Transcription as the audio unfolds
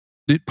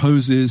It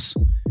poses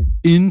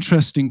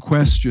interesting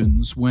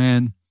questions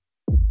when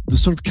the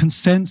sort of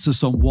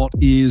consensus on what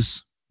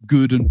is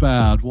good and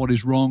bad, what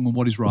is wrong and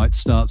what is right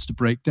starts to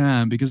break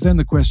down, because then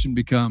the question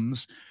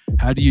becomes,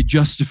 how do you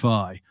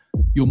justify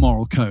your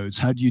moral codes?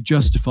 How do you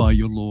justify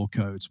your law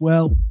codes?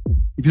 Well,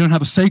 if you don't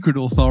have a sacred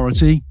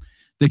authority,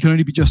 they can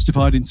only be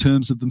justified in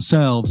terms of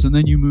themselves. And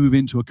then you move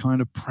into a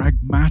kind of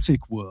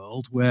pragmatic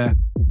world where,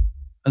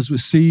 as we're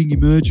seeing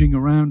emerging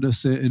around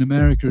us in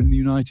America, in the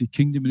United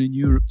Kingdom and in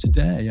Europe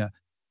today,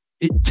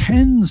 it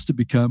tends to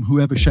become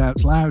whoever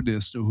shouts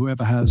loudest or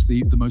whoever has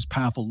the most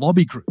powerful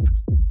lobby group.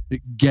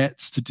 It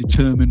gets to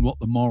determine what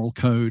the moral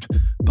code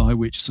by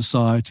which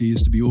society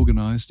is to be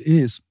organized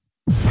is.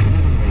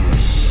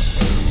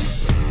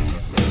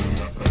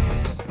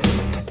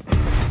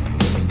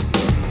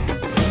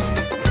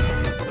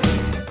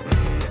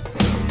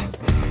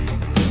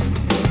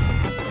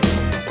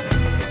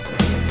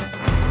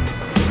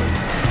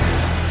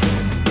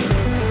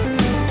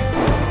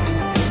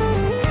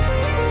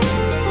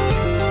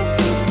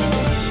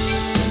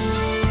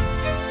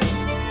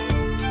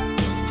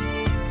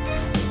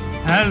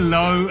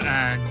 Hello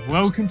and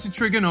welcome to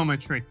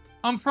Trigonometry.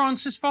 I'm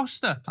Francis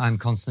Foster. I'm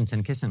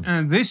Konstantin Kisin.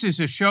 And this is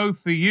a show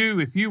for you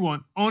if you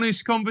want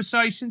honest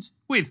conversations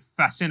with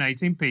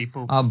fascinating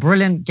people. Our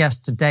brilliant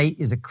guest today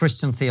is a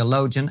Christian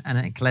theologian and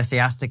an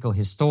ecclesiastical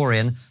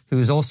historian who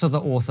is also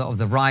the author of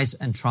The Rise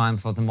and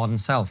Triumph of the Modern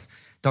Self.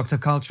 Dr.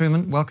 Carl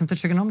Trueman, welcome to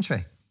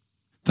Trigonometry.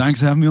 Thanks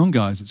for having me on,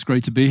 guys. It's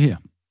great to be here.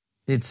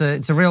 It's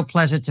a real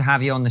pleasure to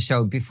have you on the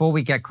show. Before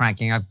we get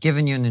cracking, I've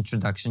given you an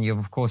introduction. You've,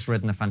 of course,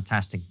 written a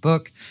fantastic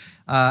book,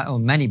 or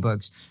many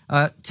books.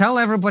 Tell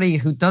everybody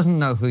who doesn't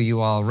know who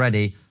you are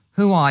already,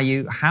 who are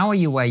you, how are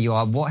you where you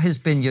are, what has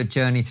been your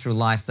journey through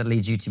life that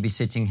leads you to be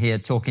sitting here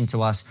talking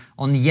to us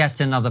on yet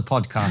another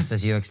podcast,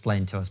 as you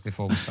explained to us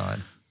before we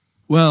started?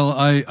 Well,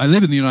 I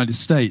live in the United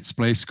States, a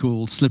place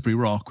called Slippery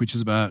Rock, which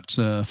is about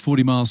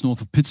 40 miles north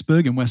of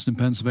Pittsburgh in western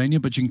Pennsylvania.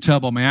 But you can tell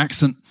by my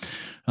accent,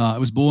 I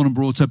was born and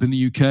brought up in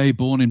the UK,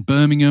 born in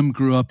Birmingham,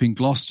 grew up in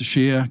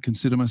Gloucestershire,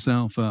 consider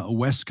myself a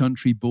West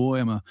Country boy.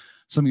 I'm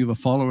something of a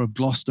follower of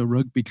Gloucester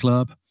Rugby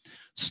Club.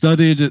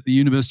 Studied at the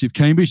University of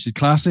Cambridge, did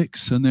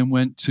classics, and then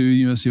went to the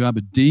University of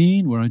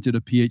Aberdeen, where I did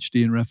a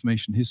PhD in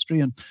Reformation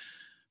history, and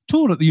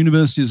taught at the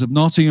universities of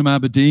Nottingham,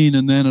 Aberdeen,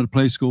 and then at a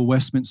place called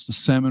Westminster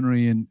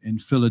Seminary in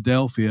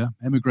Philadelphia.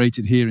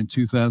 Emigrated here in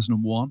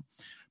 2001.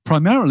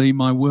 Primarily,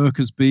 my work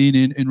has been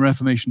in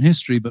Reformation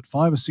history, but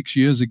 5 or 6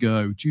 years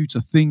ago, due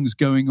to things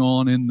going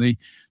on in the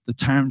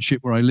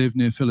township where I live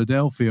near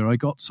Philadelphia, I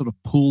got sort of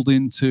pulled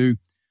into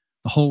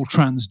the whole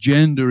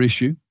transgender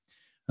issue,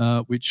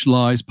 which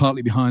lies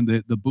partly behind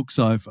the books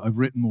I've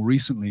written more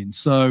recently. And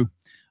so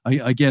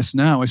I guess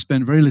now I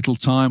spend very little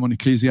time on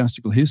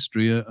ecclesiastical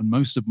history and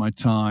most of my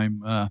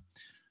time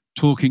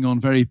talking on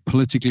very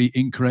politically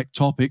incorrect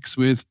topics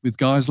with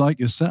guys like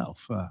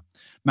yourself.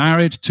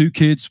 Married, 2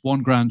 kids,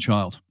 1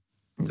 grandchild.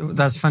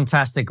 That's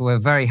fantastic. We're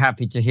very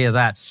happy to hear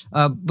that.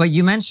 But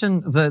you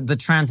mentioned the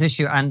trans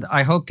issue, and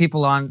I hope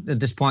people aren't at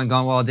this point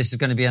going, well, this is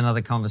going to be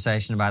another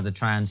conversation about the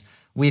trans.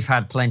 We've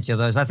had plenty of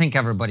those. I think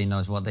everybody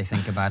knows what they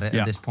think about it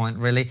at this point,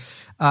 really.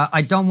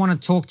 I don't want to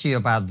talk to you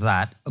about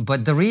that.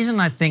 But the reason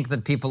I think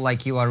that people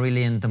like you are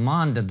really in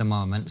demand at the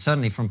moment,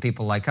 certainly from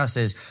people like us,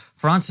 is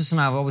Francis and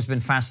I have always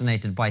been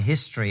fascinated by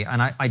history.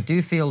 And I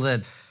do feel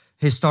that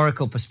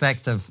historical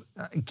perspective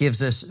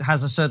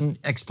has a certain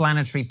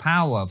explanatory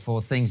power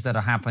for things that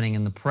are happening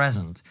in the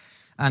present.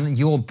 And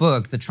your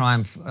book, The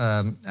Triumph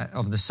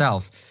of the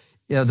Self,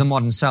 the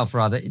Modern Self,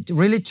 rather, it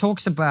really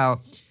talks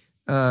about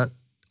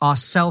our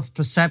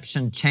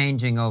self-perception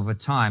changing over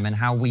time and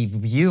how we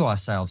view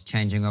ourselves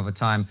changing over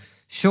time.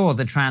 Sure,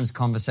 the trans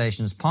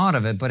conversation is part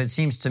of it, but it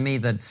seems to me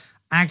that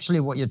actually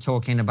what you're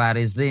talking about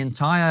is the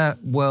entire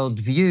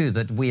worldview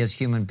that we as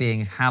human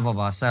beings have of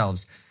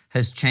ourselves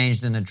has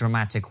changed in a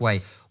dramatic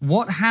way.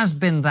 What has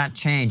been that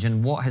change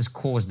and what has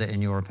caused it,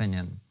 in your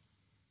opinion?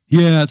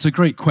 Yeah, it's a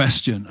great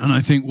question. And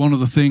I think one of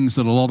the things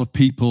that a lot of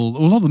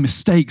the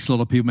mistakes a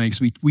lot of people make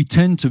is we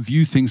tend to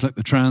view things like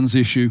the trans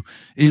issue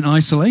in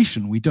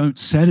isolation. We don't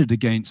set it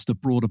against the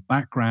broader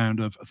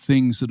background of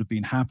things that have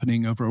been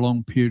happening over a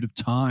long period of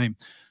time,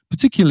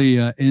 particularly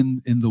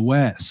in the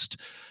West.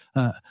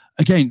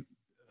 Again,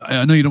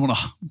 I know you don't want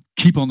to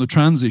keep on the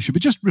trans issue,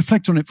 but just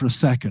reflect on it for a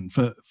second.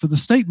 For the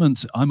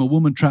statement, I'm a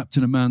woman trapped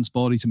in a man's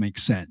body, to make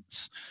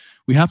sense,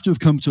 we have to have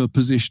come to a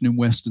position in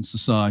Western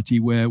society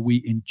where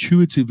we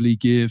intuitively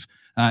give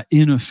our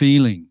inner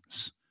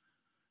feelings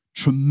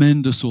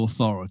tremendous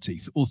authority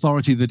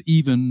that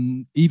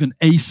even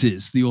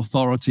aces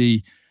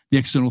the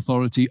external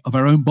authority of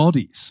our own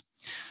bodies.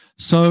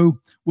 So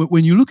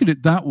when you look at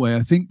it that way,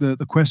 I think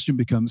the question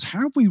becomes,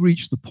 how have we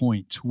reached the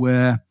point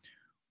where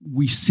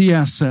we see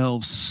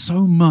ourselves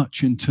so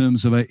much in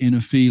terms of our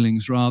inner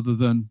feelings rather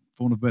than,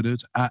 for want of better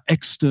words, our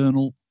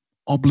external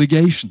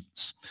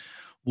obligations?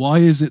 Why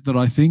is it that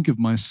I think of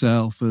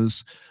myself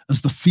as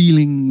the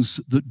feelings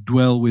that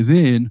dwell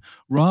within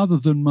rather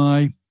than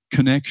my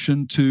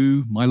connection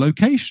to my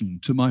location,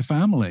 to my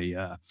family,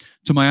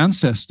 to my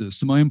ancestors,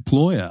 to my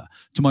employer,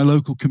 to my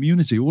local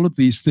community. All of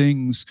these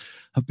things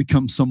have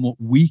become somewhat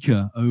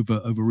weaker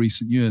over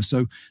recent years.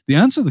 So the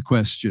answer to the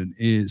question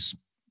is,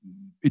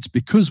 it's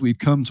because we've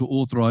come to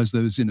authorize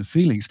those inner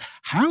feelings.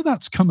 How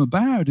that's come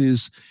about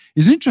is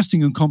an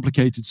interesting and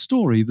complicated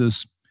story.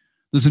 There's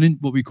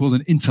what we call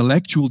an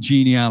intellectual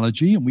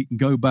genealogy, and we can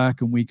go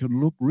back and we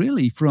can look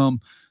really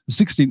from the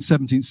 16th,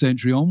 17th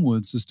century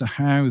onwards as to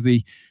how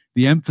the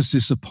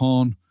emphasis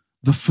upon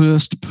the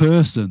first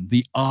person,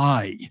 the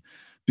I,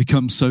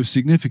 becomes so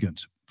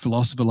significant.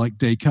 Philosopher like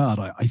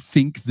Descartes, I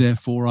think,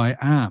 therefore I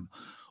am.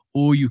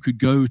 Or you could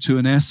go to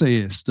an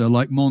essayist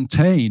like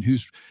Montaigne,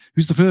 who's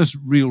the first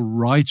real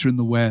writer in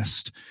the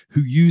West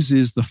who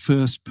uses the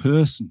first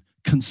person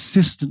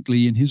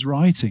consistently in his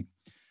writing.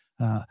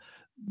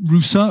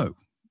 Rousseau,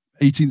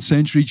 18th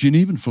century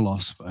Genevan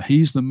philosopher,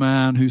 he's the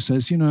man who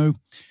says,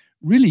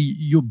 really,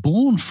 you're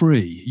born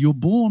free, you're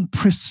born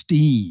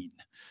pristine.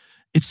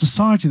 It's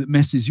society that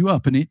messes you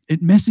up, and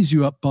it messes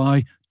you up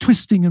by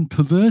twisting and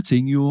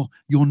perverting your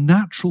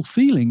natural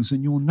feelings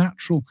and your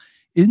natural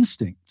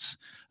instincts.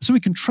 So we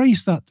can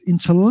trace that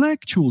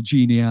intellectual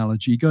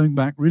genealogy going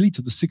back really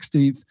to the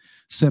 16th,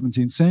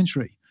 17th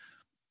century.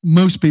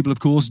 Most people, of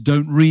course,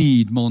 don't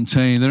read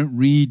Montaigne, they don't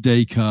read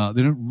Descartes,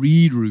 they don't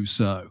read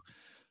Rousseau.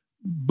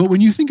 But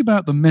when you think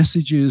about the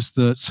messages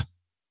that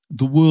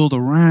the world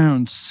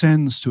around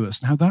sends to us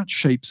and how that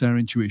shapes our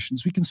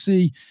intuitions, we can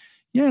see,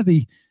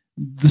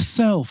 the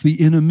self,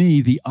 the inner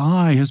me, the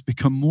I has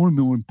become more and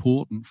more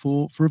important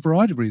for a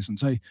variety of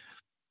reasons.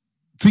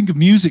 Think of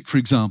music, for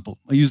example.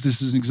 I use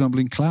this as an example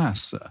in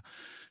class.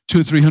 200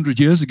 or 300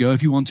 years ago,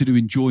 if you wanted to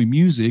enjoy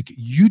music,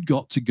 you'd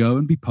got to go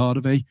and be part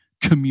of a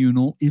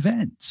communal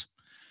event.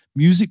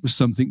 Music was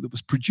something that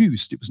was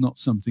produced. It was not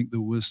something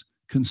that was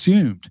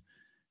consumed.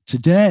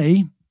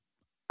 Today,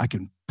 I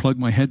can plug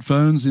my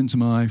headphones into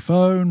my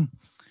phone,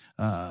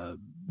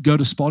 go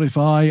to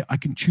Spotify. I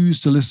can choose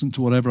to listen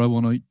to whatever I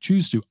want to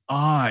choose to.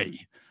 I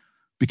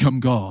become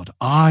God.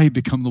 I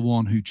become the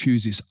one who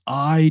chooses.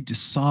 I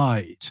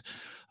decide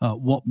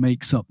what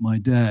makes up my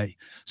day.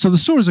 So the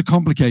story is a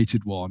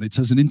complicated one. It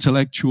has an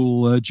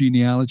intellectual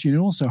genealogy, and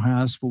it also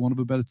has, for want of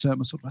a better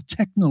term, a sort of a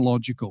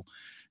technological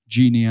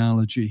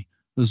genealogy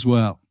as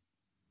well.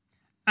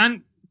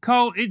 And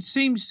Carl, it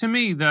seems to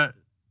me that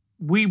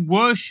we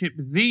worship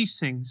these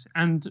things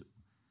and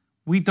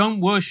we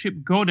don't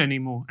worship God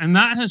anymore. And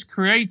that has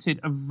created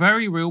a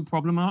very real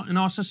problem in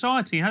our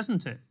society,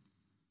 hasn't it?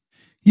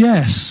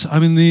 Yes. I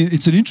mean,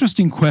 it's an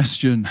interesting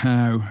question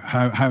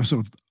how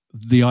sort of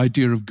the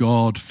idea of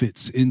God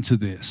fits into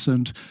this.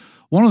 And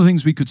one of the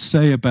things we could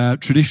say about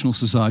traditional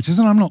societies,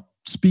 and I'm not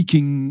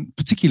speaking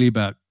particularly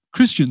about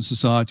Christian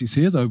societies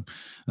here, though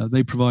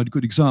they provide a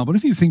good example.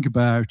 If you think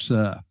about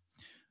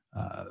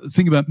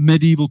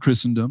medieval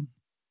Christendom,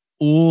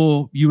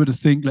 or you were to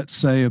think, let's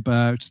say,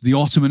 about the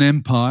Ottoman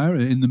Empire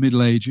in the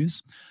Middle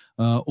Ages,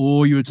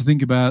 or you were to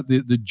think about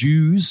the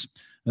Jews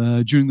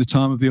during the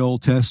time of the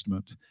Old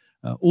Testament,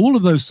 all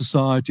of those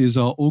societies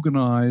are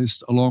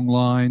organized along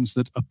lines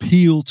that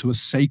appeal to a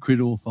sacred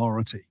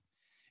authority.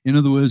 In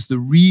other words, the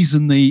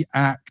reason they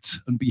act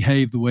and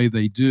behave the way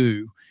they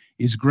do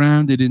is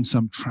grounded in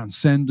some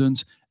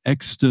transcendent,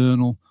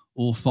 external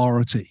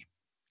authority.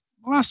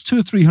 The last 200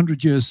 or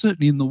 300 years,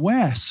 certainly in the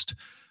West,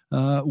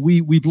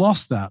 we've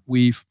lost that.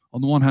 On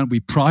the one hand, we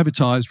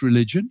privatized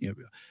religion.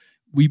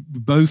 We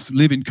both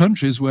live in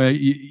countries where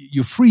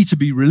you're free to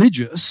be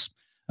religious.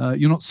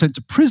 You're not sent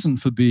to prison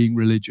for being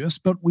religious,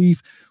 but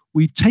we've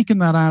taken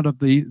that out of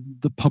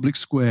the public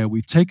square.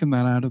 We've taken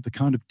that out of the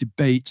kind of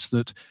debates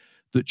that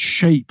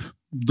shape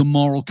the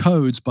moral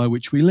codes by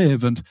which we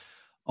live. And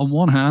on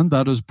one hand,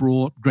 that has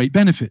brought great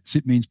benefits.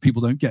 It means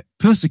people don't get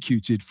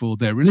persecuted for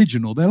their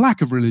religion or their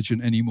lack of religion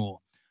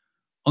anymore.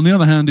 On the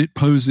other hand, it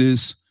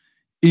poses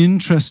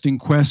interesting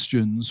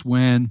questions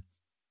when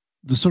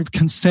the sort of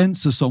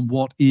consensus on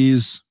what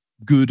is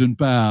good and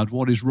bad,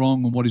 what is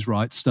wrong and what is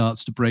right,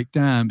 starts to break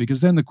down,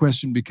 because then the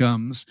question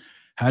becomes,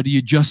 how do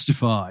you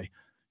justify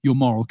your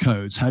moral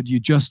codes? How do you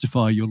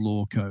justify your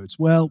law codes?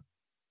 Well,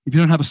 if you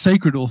don't have a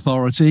sacred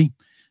authority,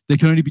 they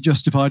can only be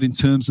justified in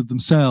terms of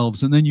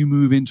themselves. And then you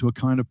move into a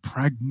kind of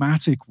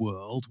pragmatic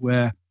world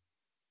where,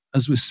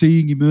 as we're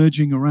seeing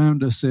emerging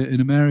around us in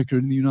America,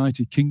 in the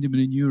United Kingdom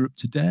and in Europe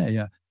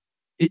today,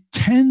 it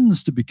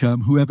tends to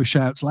become whoever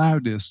shouts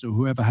loudest or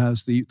whoever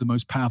has the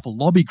most powerful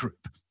lobby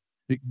group.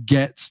 It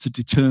gets to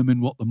determine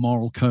what the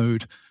moral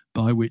code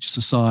by which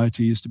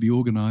society is to be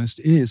organized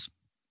is.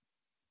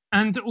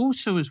 And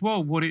also as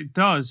well, what it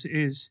does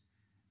is,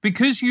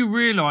 because you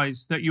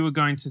realize that you are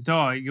going to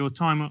die, your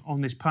time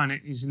on this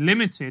planet is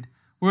limited.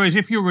 Whereas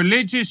if you're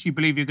religious, you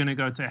believe you're going to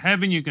go to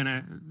heaven, you're going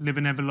to live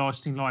an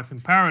everlasting life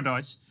in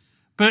paradise.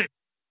 But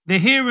the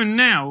here and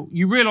now,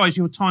 you realize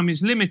your time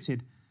is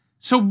limited.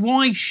 So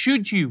why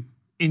should you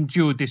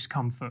endure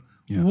discomfort?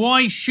 Yeah.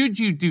 Why should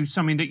you do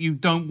something that you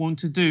don't want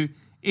to do?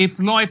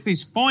 If life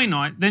is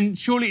finite, then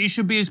surely it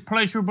should be as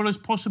pleasurable as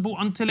possible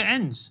until it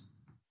ends.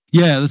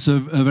 Yeah, that's a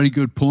very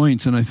good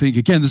point. And I think,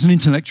 again, there's an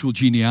intellectual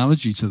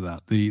genealogy to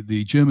that.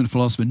 The German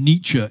philosopher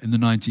Nietzsche in the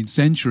 19th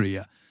century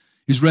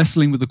is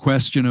wrestling with the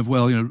question of,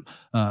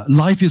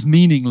 life is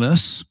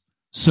meaningless,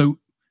 so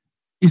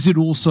is it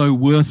also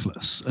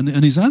worthless? And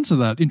his answer to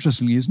that,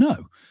 interestingly, is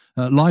no.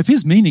 Life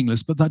is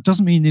meaningless, but that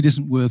doesn't mean it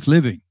isn't worth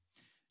living.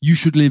 You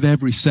should live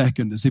every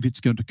second as if it's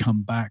going to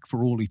come back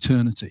for all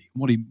eternity.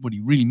 What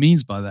he really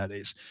means by that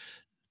is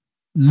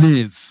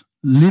live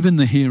in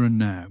the here and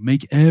now.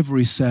 Make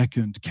every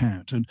second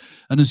count. And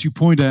as you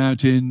point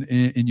out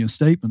in your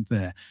statement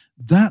there,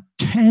 that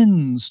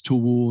tends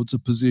towards a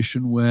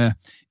position where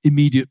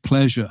immediate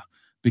pleasure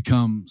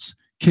becomes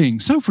king.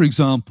 So, for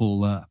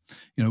example,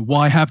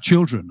 why have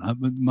children?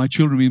 My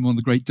children have been one of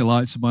the great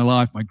delights of my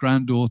life. My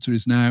granddaughter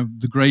is now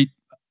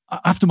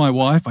after my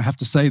wife, I have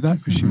to say that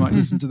because she might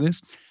listen to this.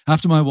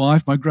 After my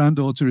wife, my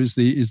granddaughter is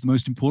the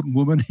most important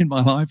woman in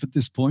my life at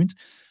this point.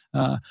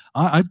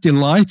 I'm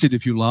delighted,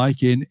 if you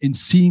like, in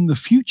seeing the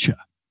future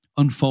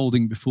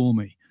unfolding before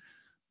me.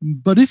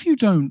 But if you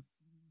don't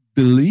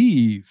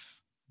believe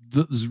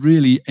that there's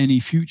really any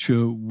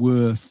future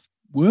worth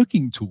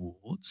working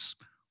towards,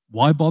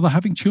 why bother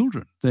having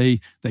children? They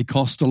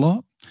cost a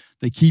lot.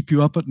 They keep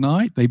you up at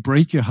night. They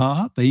break your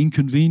heart. They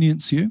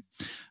inconvenience you.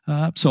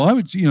 So I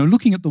would,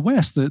 looking at the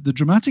West, the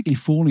dramatically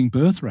falling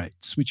birth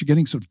rates, which are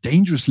getting sort of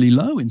dangerously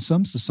low in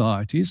some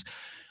societies,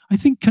 I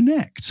think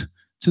connect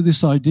to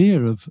this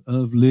idea of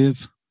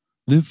live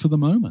for the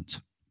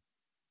moment.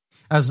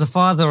 As the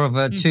father of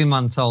a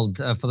 2-month-old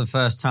for the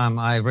first time,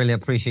 I really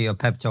appreciate your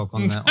pep talk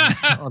on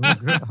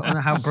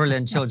how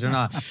brilliant children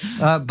are.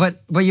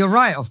 But you're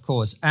right, of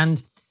course.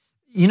 And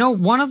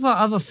one of the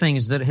other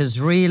things that has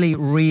really,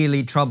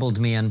 really troubled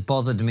me and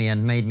bothered me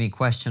and made me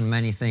question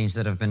many things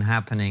that have been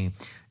happening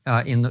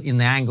in the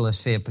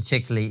Anglosphere,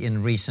 particularly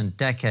in recent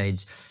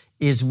decades,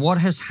 is what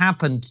has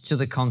happened to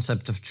the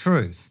concept of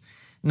truth.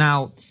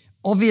 Now,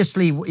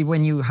 obviously,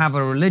 when you have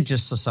a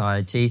religious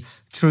society,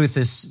 truth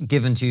is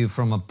given to you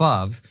from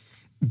above.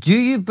 Do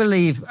you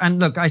believe,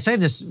 and look, I say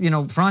this,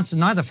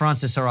 neither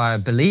Francis or I are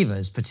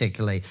believers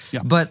particularly,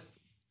 but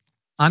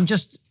I'm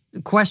just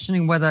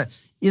questioning whether,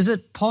 is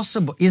it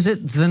possible, is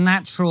it the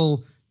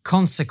natural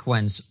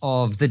consequence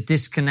of the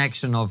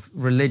disconnection of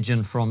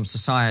religion from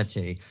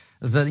society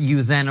that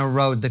you then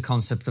erode the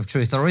concept of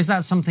truth? Or is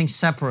that something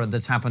separate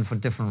that's happened for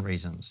different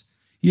reasons?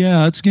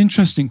 Yeah, it's an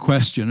interesting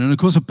question. And of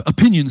course,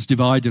 opinions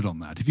divided on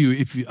that.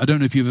 I don't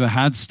know if you've ever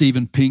had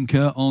Steven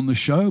Pinker on the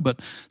show, but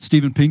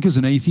Steven Pinker's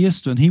an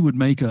atheist, and he would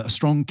make a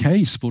strong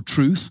case for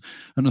truth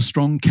and a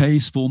strong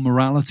case for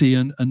morality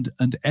and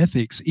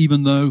ethics,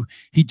 even though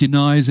he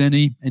denies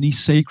any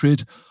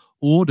sacred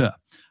order.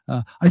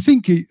 I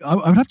think I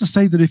would have to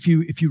say that if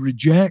you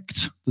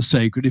reject the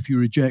sacred, if you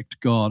reject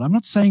God, I'm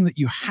not saying that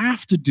you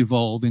have to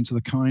devolve into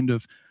the kind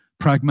of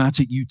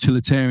pragmatic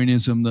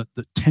utilitarianism that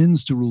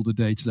tends to rule the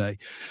day today,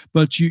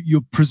 but you're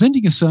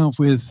presenting yourself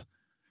with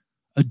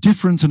a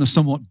different and a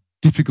somewhat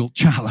difficult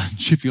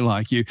challenge, if you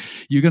like.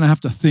 You're going to have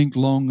to think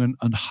long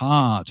and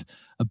hard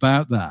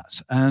about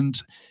that.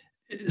 And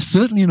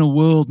certainly in a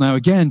world now,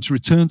 again, to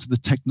return to the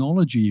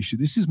technology issue,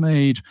 this is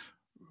made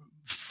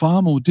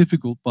far more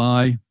difficult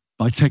by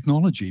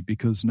technology,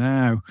 because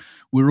now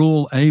we're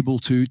all able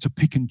to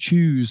pick and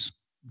choose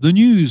the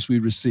news we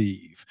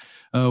receive.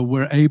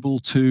 We're able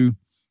to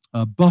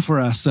buffer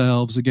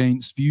ourselves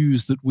against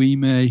views that we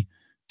may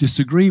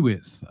disagree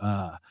with.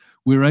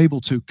 We're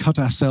able to cut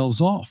ourselves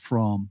off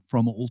from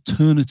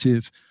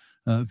alternative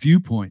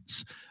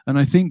viewpoints. And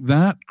I think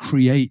that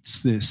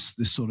creates this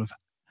sort of,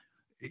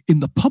 in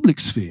the public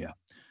sphere,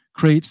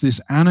 creates this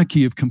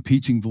anarchy of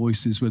competing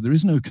voices where there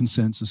is no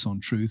consensus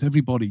on truth.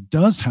 Everybody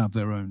does have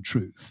their own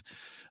truth.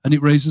 And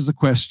it raises the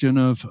question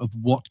of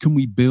what can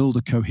we build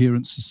a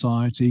coherent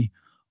society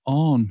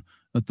on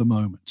at the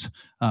moment.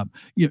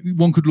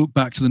 One could look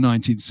back to the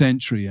 19th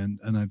century, and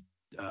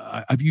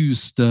I've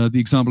used the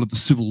example of the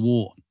Civil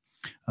War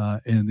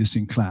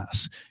in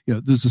class.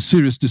 There's a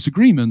serious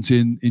disagreement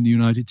in the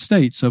United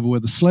States over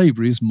whether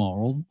slavery is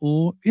moral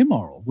or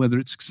immoral, whether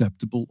it's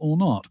acceptable or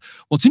not.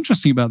 What's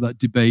interesting about that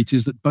debate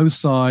is that both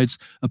sides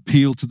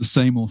appeal to the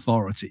same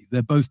authority.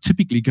 They're both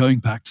typically going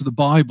back to the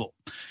Bible.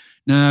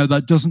 Now,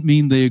 that doesn't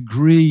mean they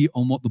agree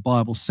on what the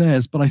Bible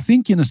says, but I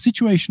think in a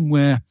situation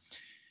where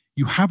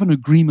you have an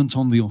agreement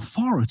on the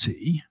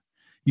authority,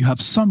 you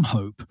have some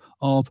hope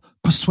of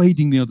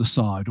persuading the other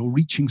side or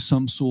reaching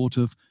some sort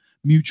of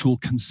mutual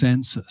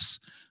consensus.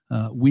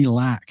 We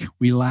lack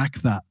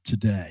that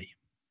today.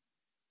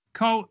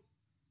 Carl,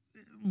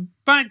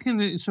 back in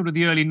the sort of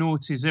the early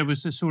noughties, there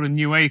was a sort of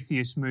new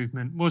atheist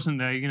movement, wasn't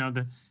there?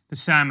 The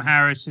Sam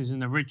Harrises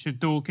and the Richard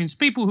Dawkins,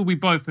 people who we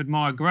both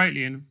admire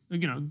greatly and,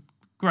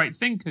 great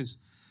thinkers.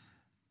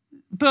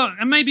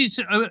 And maybe it's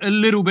a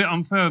little bit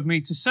unfair of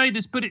me to say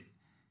this, but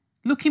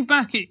looking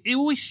back, it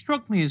always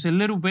struck me as a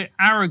little bit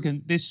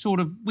arrogant, this sort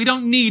of, we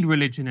don't need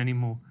religion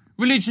anymore.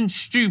 Religion's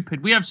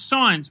stupid. We have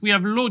science, we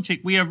have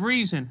logic, we have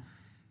reason.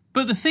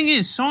 But the thing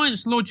is,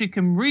 science, logic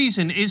and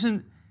reason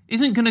isn't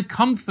going to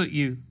comfort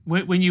you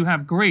when you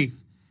have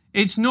grief.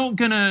 It's not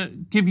going to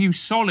give you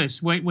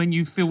solace when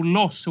you feel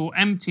loss or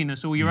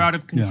emptiness or you're out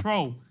of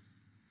control. Yeah.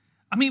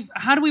 I mean,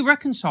 how do we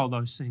reconcile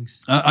those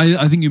things?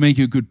 I think you make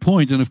a good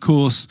point. And of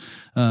course,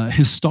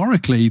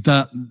 historically,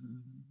 that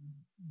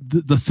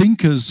the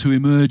thinkers who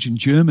emerge in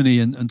Germany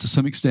and to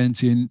some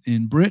extent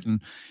in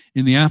Britain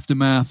in the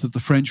aftermath of the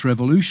French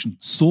Revolution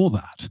saw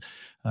that.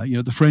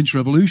 The French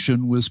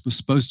Revolution was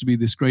supposed to be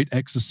this great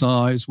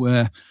exercise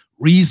where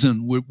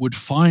reason would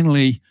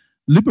finally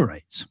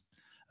liberate.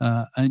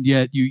 And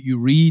yet you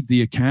read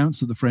the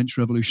accounts of the French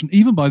Revolution,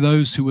 even by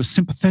those who were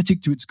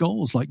sympathetic to its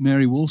goals, like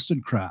Mary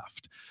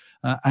Wollstonecraft,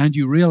 and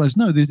you realize,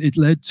 no, it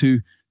led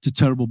to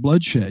terrible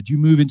bloodshed. You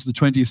move into the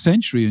 20th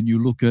century and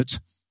you look at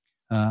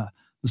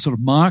the sort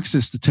of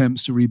Marxist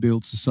attempts to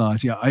rebuild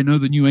society. I know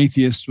the New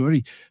Atheists were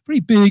very,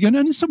 very big, and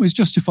in some ways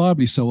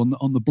justifiably so,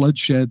 on the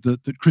bloodshed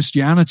that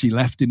Christianity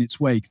left in its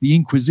wake, the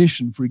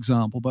Inquisition, for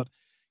example. But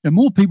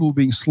more people were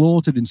being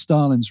slaughtered in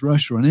Stalin's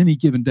Russia on any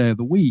given day of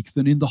the week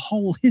than in the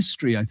whole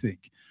history, I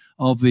think,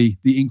 of the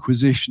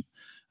Inquisition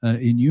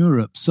in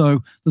Europe.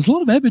 So there's a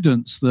lot of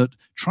evidence that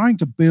trying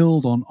to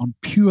build on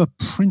pure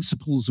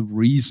principles of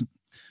reason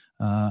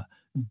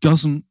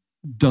doesn't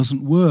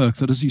work.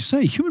 That, as you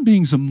say, human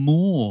beings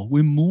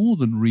we're more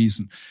than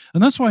reason.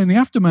 And that's why in the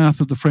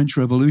aftermath of the French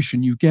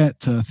Revolution, you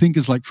get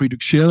thinkers like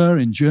Friedrich Schiller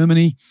in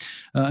Germany.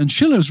 And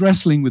Schiller's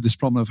wrestling with this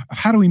problem of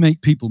how do we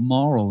make people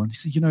moral? And he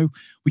said,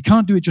 we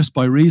can't do it just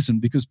by reason,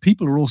 because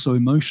people are also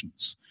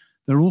emotions.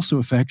 They're also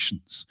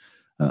affections.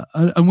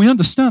 And we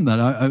understand that.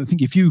 I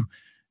think if you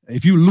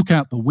look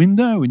out the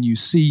window and you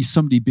see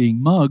somebody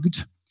being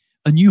mugged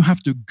and you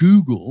have to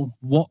Google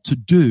what to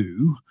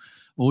do,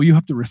 or you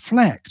have to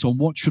reflect on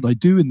what should I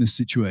do in this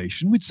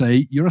situation, we'd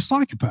say you're a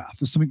psychopath.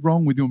 There's something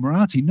wrong with your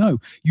morality. No,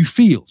 you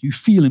feel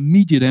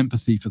immediate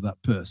empathy for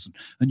that person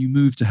and you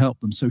move to help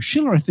them. So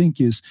Schiller, I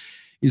think, is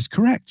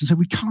correct to say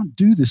we can't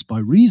do this by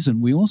reason.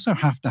 We also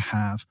have to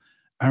have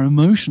our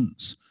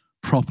emotions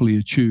properly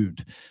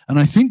attuned. And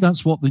I think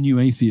that's what the New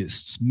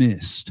Atheists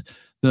missed,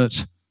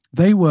 that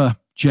they were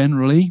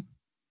generally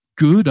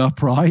good,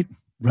 upright,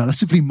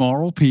 relatively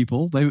moral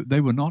people. They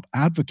were not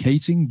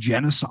advocating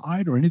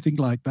genocide or anything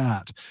like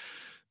that,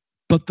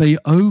 but they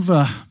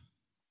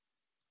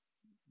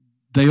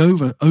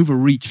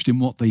overreached in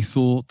what they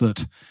thought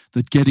that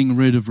getting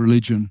rid of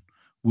religion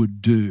would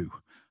do.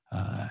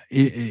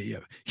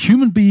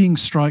 Human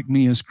beings strike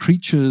me as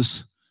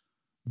creatures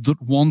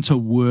that want to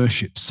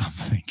worship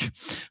something,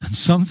 and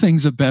some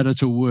things are better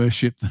to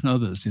worship than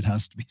others, it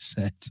has to be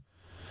said.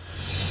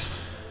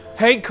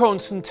 Hey,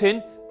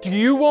 Konstantin, do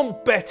you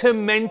want better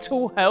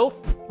mental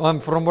health?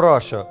 I'm from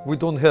Russia. We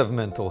don't have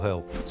mental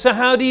health. So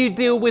how do you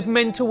deal with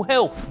mental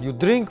health? You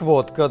drink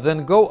vodka,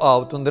 then go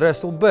out and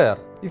wrestle bear.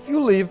 If you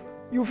live,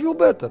 you feel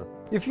better.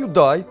 If you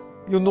die,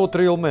 you're not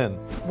real man.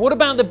 What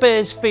about the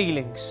bear's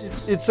feelings?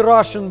 It's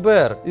Russian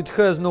bear. It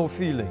has no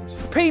feelings.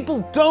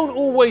 People don't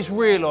always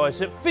realise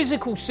that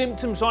physical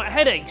symptoms like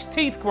headaches,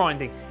 teeth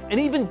grinding, and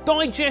even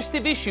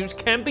digestive issues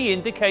can be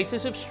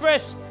indicators of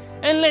stress.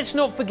 And let's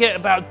not forget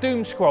about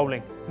doom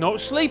scrolling, not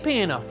sleeping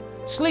enough,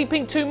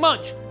 sleeping too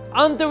much,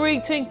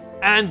 undereating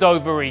and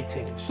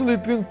overeating.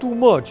 Sleeping too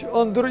much,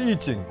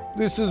 undereating.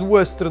 This is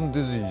Western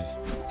disease.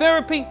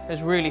 Therapy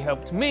has really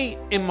helped me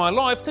in my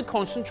life to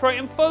concentrate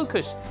and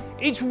focus.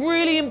 It's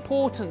really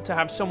important to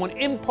have someone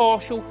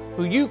impartial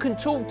who you can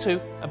talk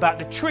to about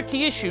the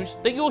tricky issues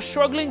that you're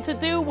struggling to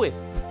deal with.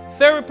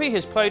 Therapy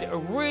has played a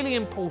really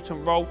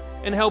important role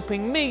in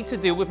helping me to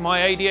deal with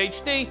my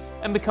ADHD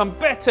and become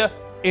better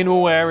in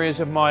all areas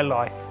of my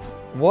life.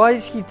 Why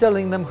is he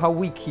telling them how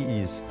weak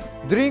he is?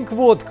 Drink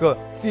vodka,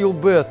 feel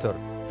better.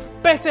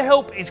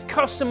 BetterHelp is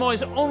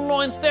customized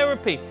online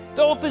therapy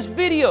that offers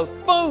video,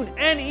 phone,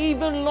 and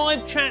even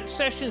live chat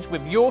sessions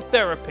with your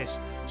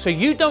therapist, so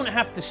you don't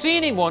have to see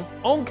anyone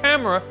on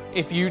camera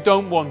if you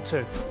don't want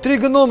to.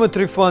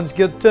 Trigonometry fans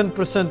get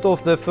 10%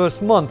 off their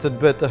first month at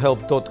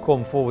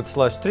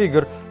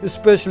betterhelp.com/trigger,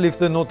 especially if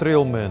they're not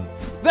real men.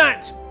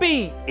 That's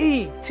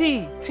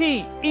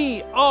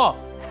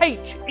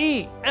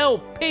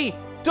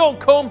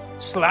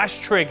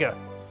BETTERHELP.com/trigger.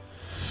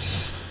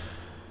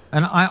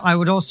 And I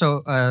would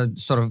also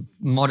sort of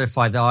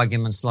modify the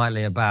argument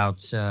slightly about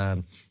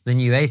the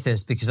New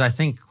Atheists, because I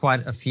think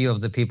quite a few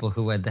of the people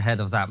who were at the head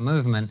of that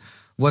movement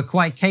were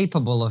quite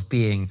capable of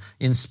being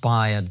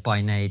inspired by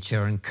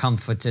nature and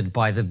comforted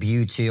by the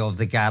beauty of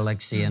the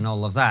galaxy and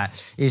all of that.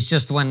 It's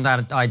just when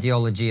that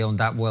ideology and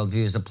that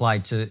worldview is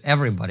applied to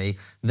everybody,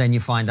 then you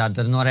find out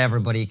that not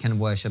everybody can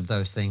worship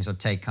those things or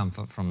take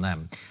comfort from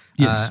them.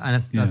 Yes. I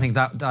think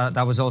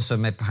that was also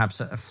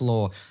perhaps a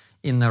flaw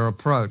in their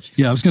approach.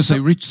 Yeah, I was going to say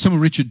some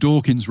of Richard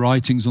Dawkins'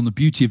 writings on the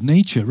beauty of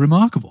nature,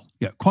 remarkable.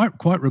 Yeah,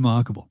 quite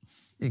remarkable.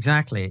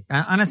 Exactly.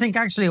 And I think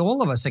actually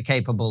all of us are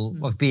capable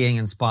of being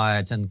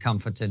inspired and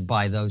comforted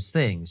by those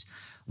things.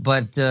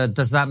 But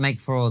does that make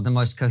for the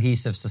most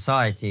cohesive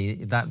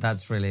society?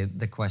 That's really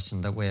the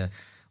question that we're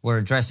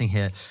addressing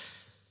here.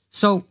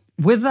 So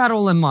with that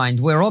all in mind,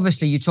 where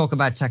obviously you talk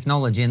about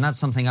technology, and that's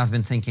something I've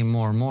been thinking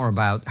more and more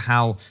about,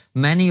 how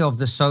many of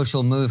the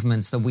social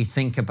movements that we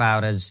think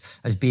about as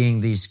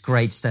being these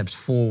great steps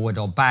forward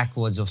or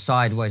backwards or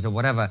sideways or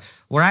whatever,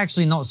 were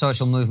actually not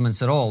social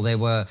movements at all. They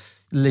were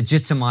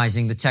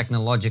legitimizing the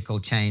technological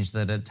change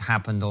that had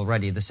happened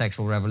already, the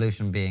sexual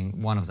revolution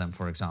being one of them,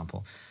 for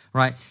example.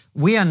 Right?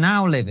 We are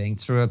now living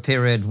through a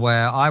period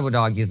where I would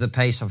argue the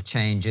pace of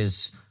change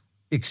is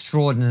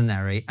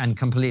extraordinary and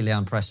completely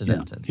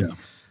unprecedented. Yeah.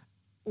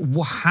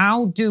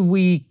 How do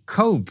we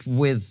cope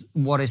with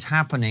what is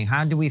happening?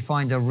 How do we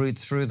find a route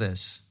through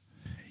this?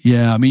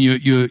 Yeah, I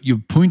mean, you're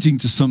pointing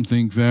to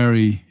something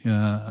very,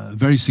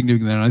 very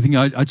significant there. And I think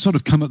I'd sort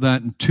of come at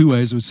that in two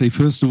ways. I would say,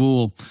 first of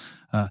all,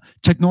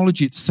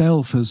 technology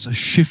itself has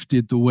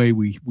shifted the way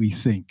we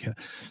think.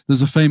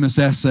 There's a famous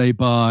essay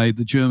by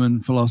the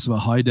German philosopher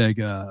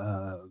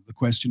Heidegger, The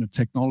Question of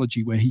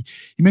Technology, where he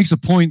makes a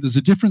point. There's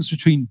a difference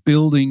between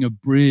building a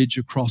bridge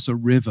across a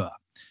river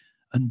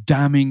and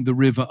damming the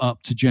river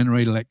up to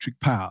generate electric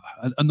power.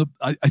 And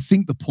I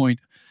think the point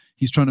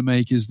he's trying to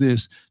make is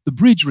this: the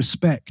bridge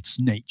respects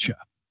nature.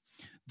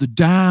 The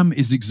dam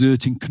is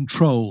exerting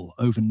control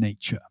over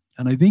nature.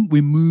 And I think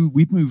we've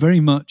moved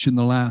very much in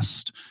the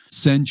last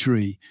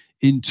century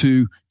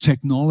into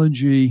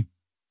technology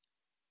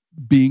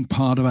being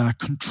part of our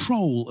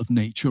control of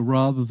nature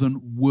rather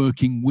than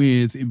working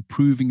with,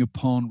 improving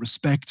upon,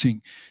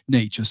 respecting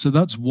nature. So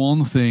that's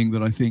one thing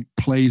that I think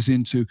plays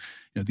into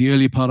the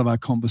earlier part of our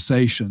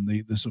conversation,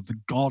 the sort of the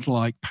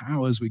godlike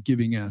powers we're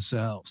giving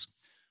ourselves.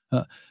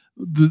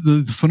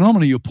 The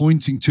phenomena you're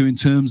pointing to in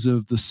terms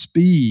of the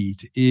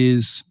speed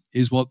is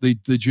what the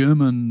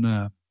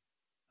German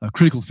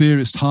critical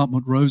theorist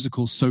Hartmut Rosa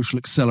calls social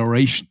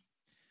acceleration.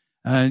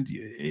 And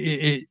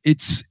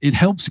it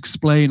helps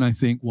explain, I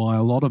think, why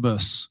a lot of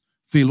us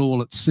feel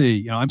all at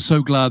sea. I'm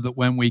so glad that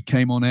when we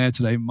came on air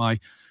today,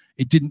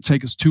 it didn't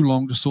take us too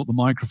long to sort the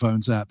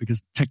microphones out,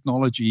 because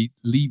technology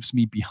leaves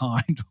me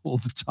behind all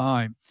the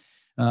time.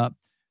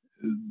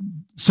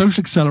 Social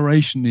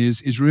acceleration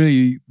is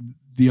really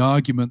the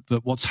argument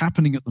that what's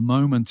happening at the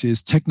moment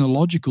is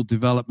technological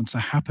developments are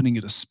happening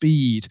at a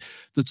speed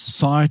that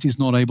society is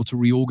not able to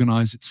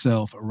reorganize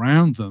itself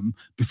around them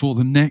before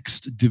the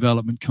next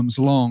development comes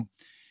along.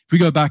 If we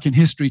go back in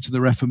history to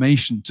the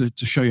Reformation to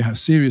show you how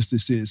serious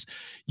this is,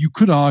 you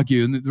could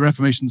argue, and the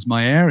Reformation's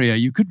my area,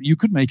 you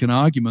could make an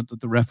argument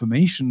that the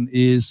Reformation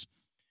is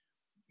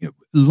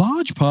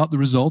large part the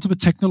result of a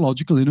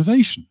technological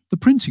innovation, the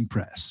printing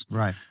press.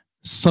 Right.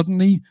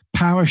 Suddenly,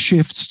 power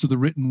shifts to the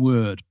written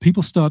word.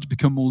 People start to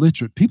become more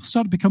literate. People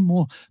start to become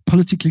more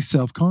politically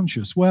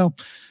self-conscious. Well,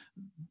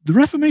 the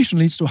Reformation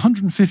leads to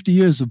 150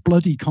 years of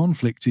bloody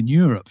conflict in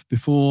Europe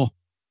before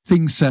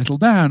things settle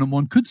down. And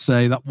one could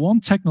say that one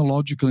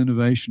technological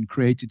innovation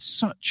created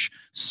such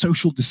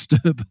social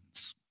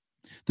disturbance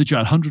that you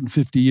had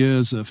 150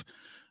 years of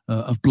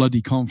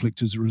bloody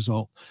conflict as a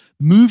result.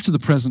 Move to the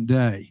present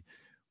day,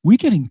 we're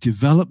getting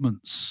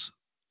developments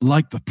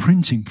like the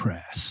printing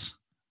press.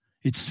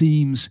 It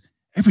seems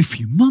every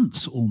few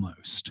months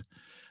almost.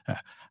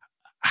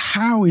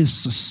 How is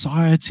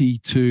society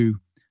to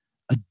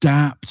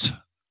adapt,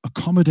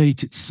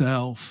 accommodate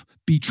itself,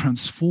 be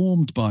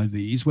transformed by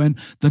these when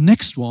the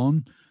next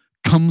one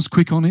comes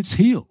quick on its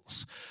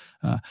heels?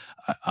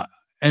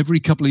 Every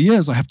couple of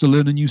years, I have to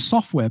learn a new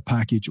software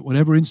package at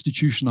whatever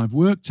institution I've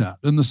worked at.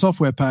 And the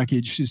software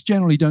packages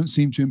generally don't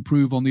seem to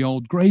improve on the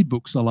old grade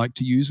books I like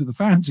to use with a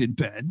fountain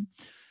pen,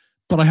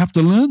 but I have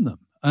to learn them.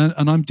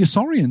 And I'm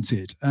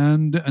disoriented,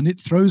 and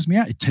it throws me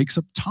out. It takes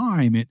up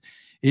time.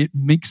 It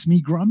makes me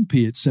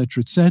grumpy,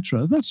 etc.,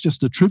 etc. That's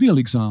just a trivial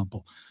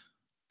example.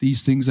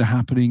 These things are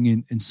happening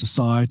in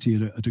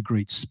society at a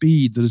great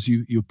speed that, as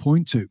you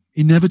point to,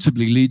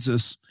 inevitably leads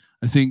us,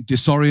 I think,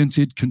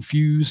 disoriented,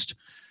 confused,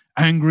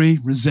 angry,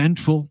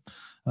 resentful.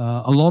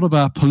 A lot of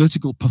our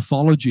political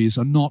pathologies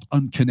are not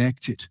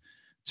unconnected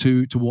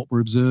to what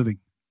we're observing.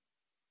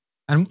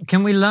 And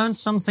can we learn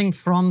something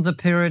from the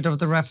period of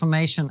the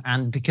Reformation?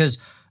 And because,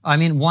 I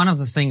mean, one of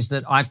the things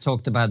that I've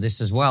talked about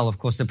this as well, of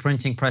course, the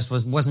printing press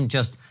wasn't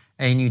just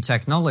a new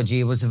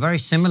technology. It was a very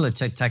similar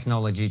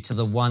technology to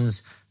the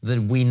ones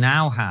that we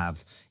now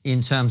have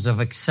in terms of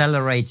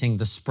accelerating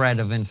the spread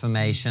of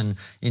information,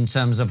 in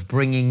terms of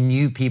bringing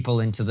new people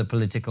into the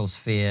political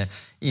sphere,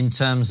 in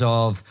terms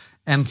of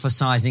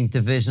emphasizing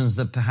divisions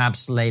that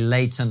perhaps lay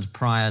latent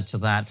prior to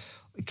that.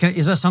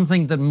 Is there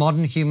something that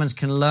modern humans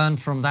can learn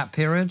from that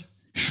period?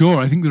 Sure.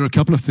 I think there are a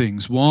couple of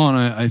things. One,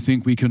 I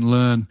think we can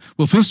learn,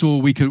 well, first of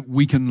all, we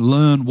can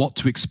learn what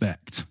to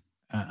expect.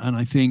 And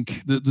I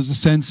think that there's a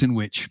sense in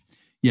which,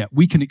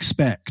 we can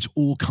expect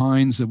all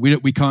kinds of,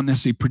 we can't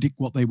necessarily predict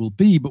what they will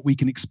be, but we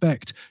can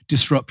expect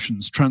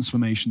disruptions,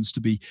 transformations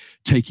to be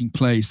taking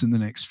place in the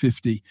next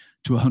 50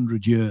 to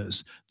 100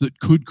 years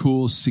that could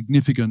cause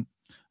significant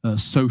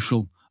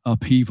social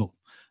upheaval.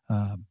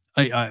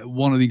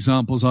 One of the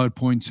examples I would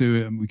point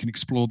to, and we can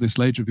explore this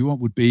later if you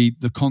want, would be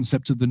the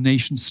concept of the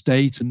nation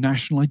state and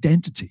national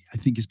identity, I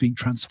think, is being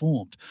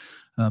transformed.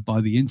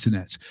 by the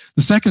internet.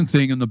 The second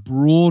thing, and the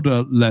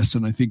broader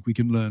lesson I think we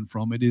can learn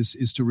from it,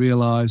 is to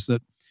realize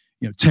that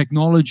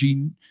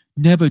technology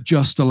never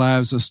just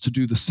allows us to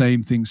do the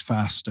same things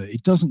faster.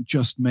 It doesn't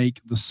just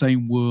make the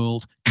same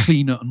world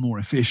cleaner and more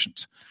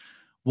efficient.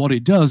 What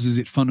it does is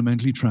it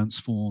fundamentally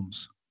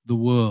transforms the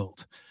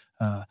world.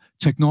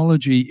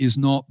 Technology is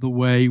not the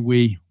way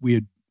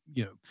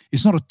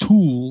it's not a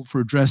tool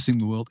for addressing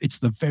the world. It's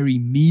the very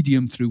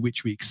medium through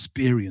which we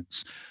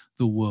experience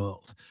the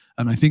world.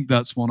 And I think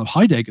that's one of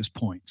Heidegger's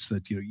points,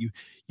 that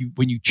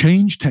when you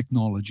change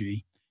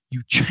technology,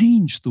 you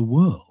change the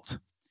world.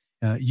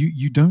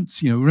 You don't,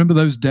 remember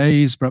those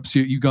days, perhaps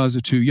you guys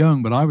are too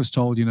young, but I was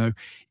told,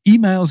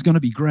 email is going to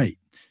be great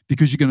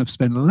because you're going to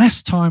spend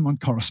less time on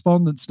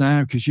correspondence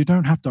now because you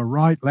don't have to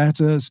write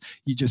letters.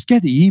 You just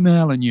get the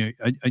email and you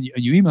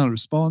email a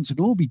response.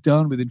 It'll all be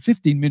done within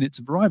 15 minutes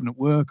of arriving at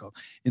work or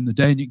in the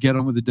day, and you get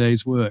on with the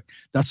day's work.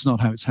 That's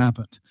not how it's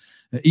happened.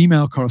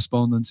 Email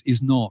correspondence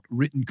is not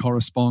written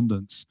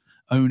correspondence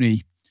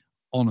only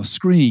on a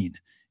screen.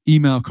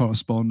 Email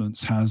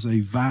correspondence has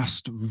a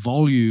vast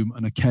volume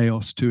and a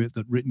chaos to it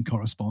that written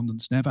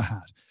correspondence never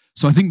had.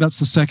 So I think that's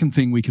the second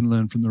thing we can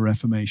learn from the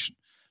Reformation.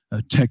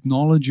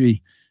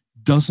 Technology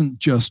doesn't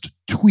just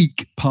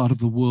tweak part of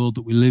the world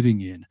that we're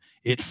living in.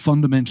 It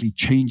fundamentally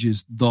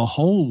changes the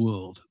whole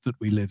world that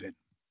we live in.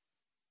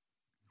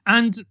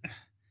 And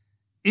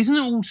isn't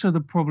it also the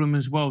problem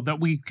as well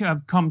that we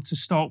have come to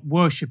start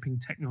worshipping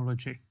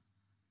technology?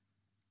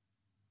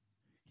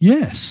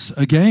 Well,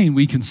 again,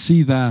 we can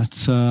see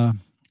that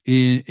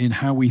in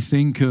how we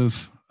think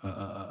of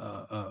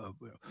I'm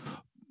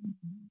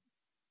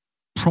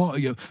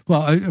trying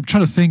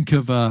to think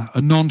of a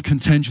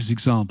non-contentious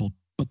example.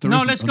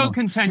 But let's go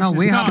contentious. No,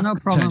 we have no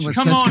problem with.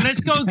 Come on, let's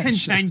go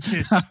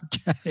contentious.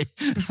 Okay.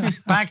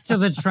 Back to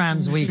the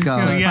trans we go.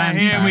 Yeah,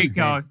 here we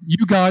go.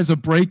 You guys are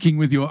breaking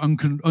with your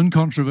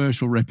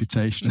uncontroversial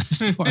reputation at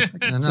this point.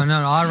 No.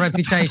 Our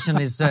reputation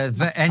is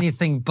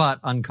anything but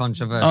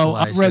uncontroversial.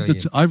 I've read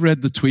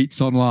the tweets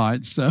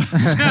online. So,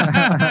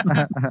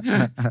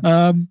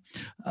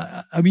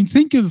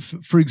 think of,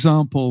 for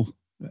example.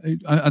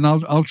 And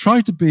I'll try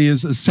to be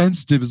as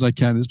sensitive as I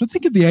can, but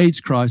think of the AIDS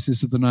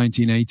crisis of the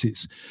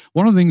 1980s.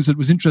 One of the things that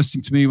was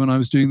interesting to me when I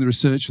was doing the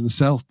research for the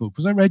Self book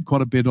was I read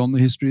quite a bit on the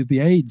history of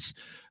the AIDS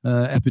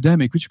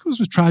epidemic, which of course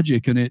was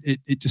tragic, and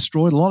it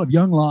destroyed a lot of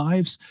young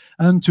lives.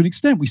 And to an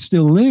extent, we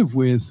still live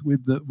with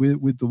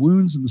the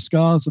wounds and the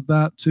scars of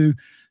that to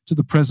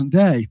the present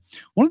day.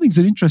 One of the things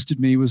that interested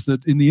me was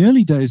that in the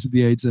early days of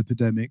the AIDS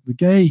epidemic, the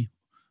gay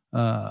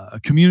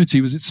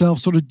community was itself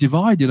sort of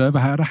divided over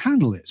how to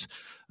handle it.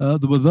 There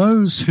were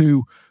those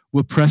who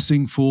were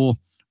pressing for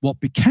what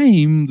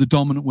became the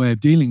dominant way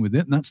of dealing with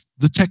it, and that's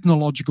the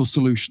technological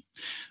solution.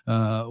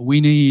 We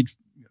need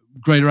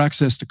greater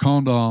access to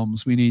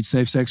condoms. We need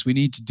safe sex. We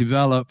need to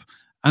develop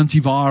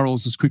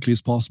antivirals as quickly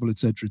as possible, et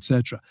cetera, et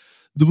cetera.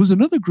 There was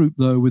another group,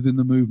 though, within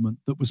the movement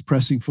that was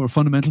pressing for a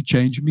fundamental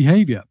change in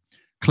behavior,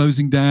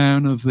 closing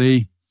down of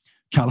the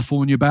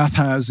California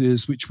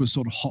bathhouses, which were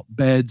sort of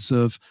hotbeds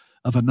of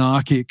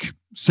anarchic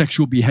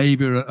sexual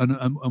behavior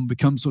and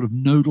become sort of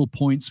nodal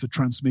points for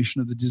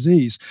transmission of the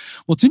disease.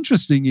 What's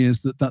interesting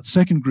is that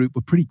second group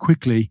were pretty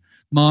quickly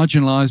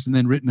marginalized and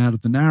then written out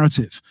of the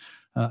narrative.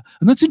 And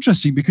that's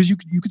interesting because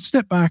you could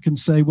step back and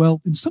say,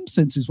 well, in some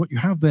senses, what you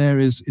have there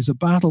is a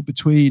battle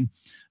between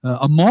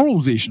a moral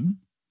vision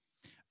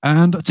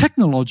and a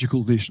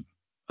technological vision.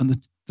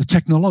 And the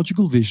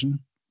technological vision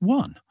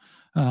won.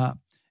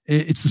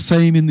 It's the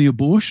same in the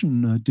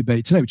abortion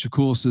debate today, which, of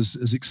course,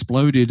 has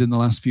exploded in the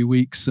last few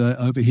weeks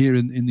over here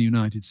in the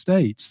United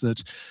States,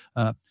 that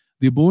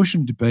the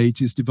abortion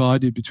debate is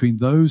divided between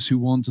those who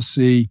want to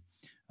see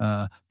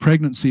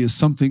pregnancy as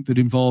something that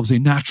involves a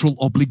natural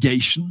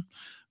obligation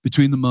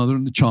between the mother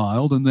and the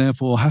child, and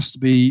therefore has to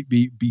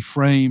be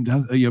framed.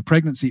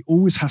 Pregnancy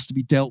always has to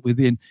be dealt with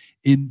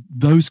in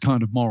those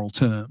kind of moral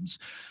terms.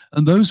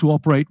 And those who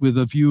operate with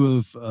a view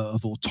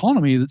of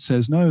autonomy that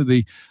says, no,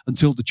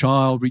 until the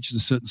child reaches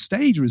a certain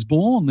stage or is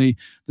born, the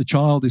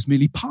child is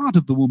merely part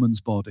of the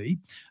woman's body.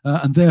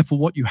 And therefore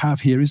what you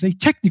have here is a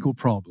technical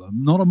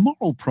problem, not a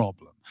moral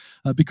problem.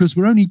 Because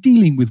we're only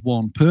dealing with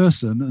one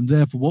person, and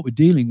therefore what we're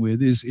dealing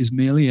with is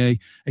merely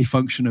a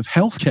function of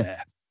healthcare,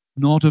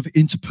 not of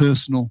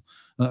interpersonal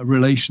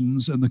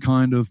relations and the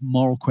kind of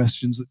moral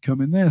questions that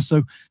come in there.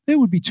 So there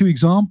would be two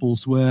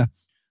examples where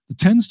there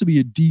tends to be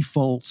a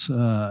default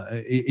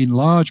in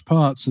large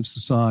parts of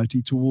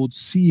society towards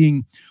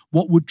seeing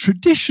what would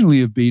traditionally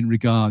have been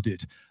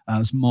regarded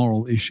as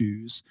moral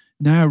issues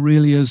now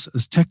really as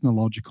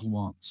technological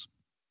ones.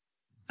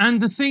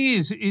 And the thing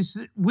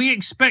is we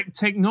expect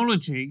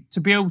technology to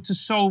be able to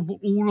solve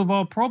all of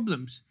our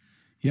problems.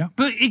 Yeah.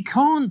 But it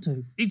can't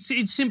do.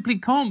 It simply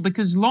can't,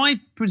 because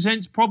life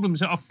presents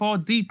problems that are far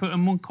deeper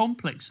and more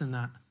complex than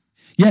that.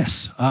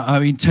 Yes.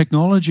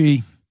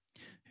 Technology,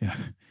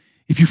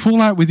 if you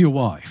fall out with your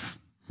wife,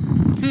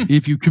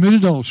 if you commit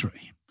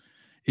adultery,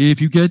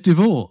 if you get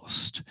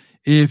divorced,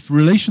 if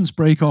relations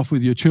break off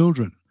with your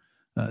children,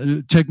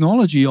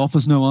 Technology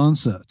offers no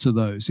answer to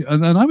those.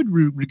 And I would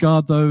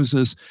regard those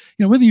as,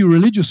 whether you're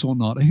religious or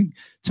not, I think,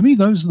 to me,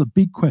 those are the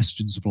big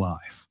questions of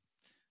life.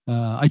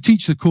 I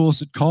teach a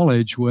course at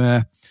college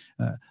where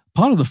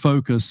part of the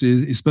focus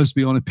is supposed to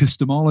be on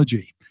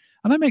epistemology.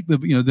 And I make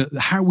the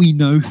how we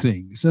know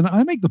things. And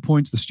I make the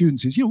point to the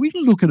students is, we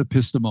can look at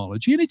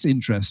epistemology and it's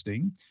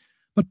interesting.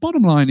 But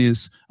bottom line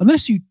is,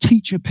 unless you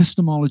teach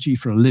epistemology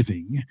for a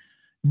living,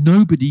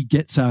 nobody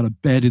gets out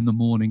of bed in the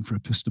morning for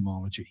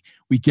epistemology.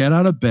 We get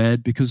out of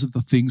bed because of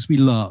the things we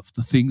love,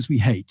 the things we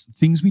hate, the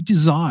things we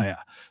desire,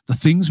 the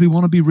things we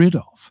want to be rid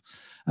of.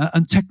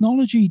 And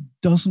technology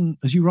doesn't,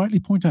 as you rightly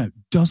point out,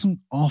 doesn't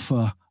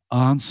offer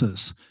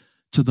answers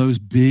to those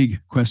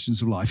big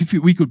questions of life. If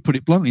we could put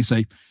it bluntly,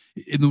 say,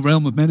 in the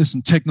realm of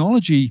medicine,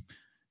 technology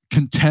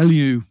can tell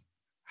you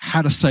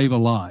how to save a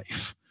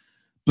life,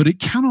 but it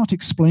cannot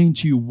explain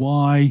to you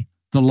why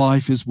the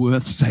life is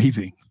worth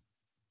saving.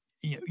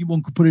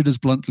 One could put it as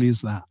bluntly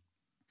as that.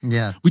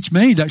 Yeah. Which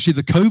made actually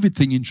the COVID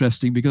thing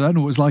interesting, because I don't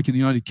know what it was like in the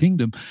United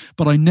Kingdom,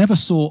 but I never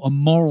saw a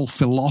moral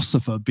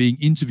philosopher being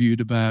interviewed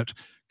about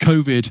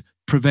COVID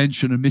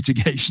prevention and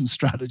mitigation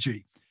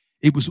strategy.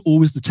 It was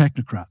always the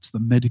technocrats, the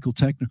medical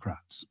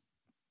technocrats.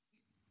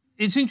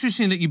 It's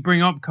interesting that you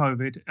bring up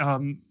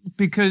COVID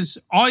because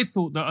I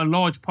thought that a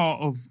large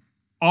part of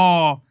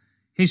our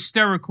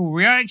hysterical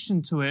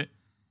reaction to it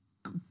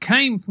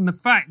came from the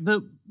fact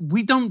that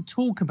we don't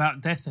talk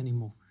about death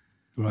anymore.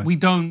 Right. We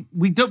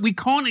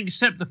can't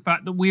accept the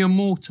fact that we are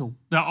mortal,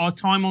 that our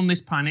time on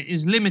this planet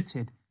is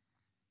limited.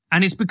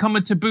 And it's become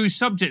a taboo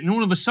subject. And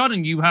all of a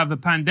sudden you have a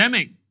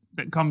pandemic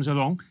that comes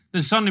along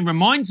that suddenly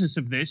reminds us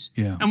of this,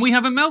 and we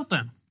have a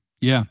meltdown.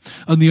 Yeah.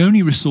 And the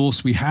only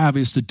resource we have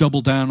is to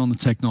double down on the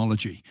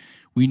technology.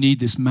 We need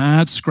this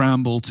mad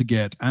scramble to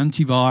get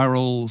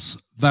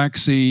antivirals,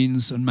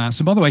 vaccines, and masks.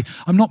 And by the way,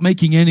 I'm not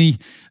making any,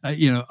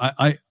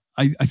 I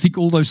think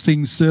all those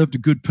things served a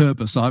good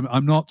purpose.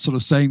 I'm not sort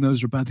of saying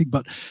those are a bad thing,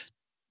 but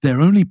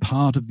they're only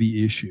part of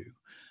the issue.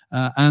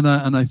 And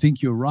I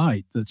think you're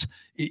right that,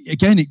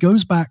 again, it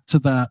goes back to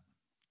that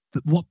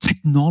what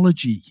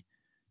technology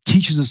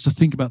teaches us to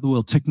think about the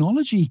world.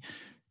 Technology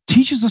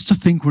teaches us to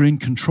think we're in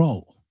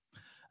control.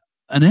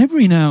 And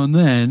every now and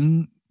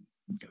then,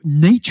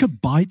 nature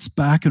bites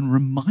back and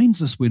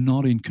reminds us we're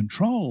not in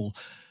control.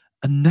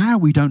 And now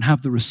we don't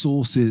have the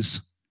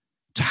resources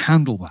to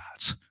handle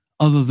that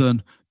other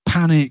than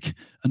panic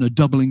and a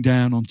doubling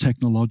down on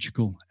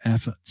technological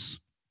efforts.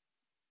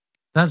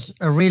 That's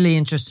a really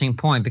interesting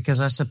point,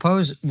 because I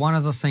suppose one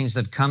of the things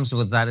that comes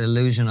with that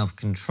illusion of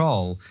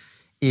control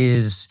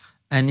is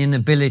an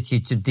inability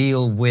to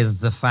deal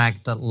with the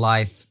fact that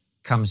life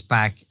comes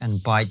back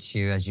and bites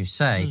you, as you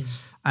say.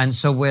 And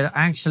so we're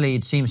actually,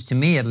 it seems to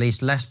me at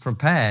least, less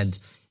prepared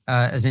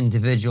as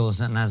individuals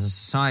and as a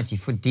society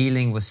for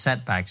dealing with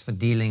setbacks, for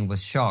dealing with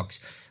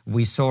shocks.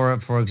 We saw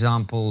it, for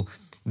example,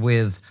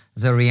 with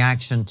the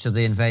reaction to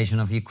the invasion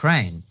of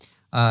Ukraine.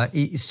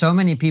 So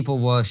many people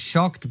were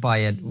shocked by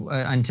it.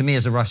 And to me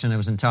as a Russian, it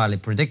was entirely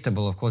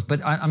predictable, of course.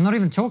 But I'm not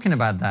even talking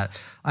about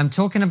that. I'm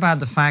talking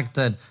about the fact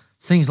that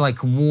things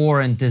like war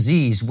and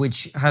disease,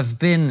 which have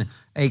been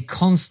a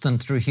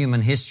constant through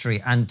human history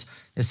and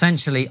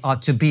essentially are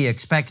to be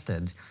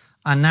expected,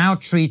 are now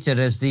treated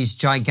as these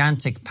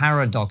gigantic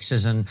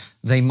paradoxes, and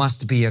they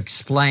must be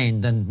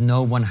explained, and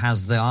no one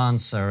has the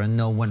answer and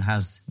no one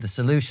has the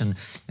solution.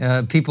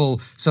 People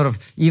sort of,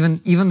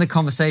 even the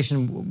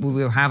conversation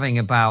we were having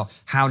about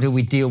how do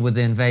we deal with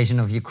the invasion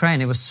of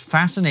Ukraine, it was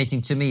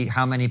fascinating to me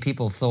how many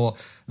people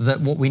thought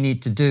that what we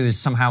need to do is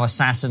somehow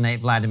assassinate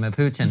Vladimir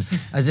Putin,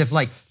 as if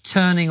like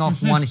turning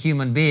off one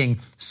human being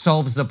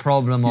solves the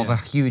problem of a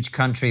huge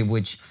country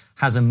which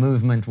has a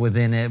movement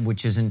within it,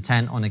 which is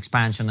intent on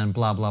expansion and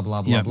blah, blah,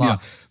 blah, blah, blah.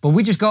 But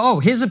we just go, oh,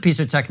 here's a piece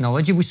of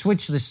technology. We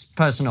switch this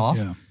person off.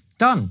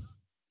 Done.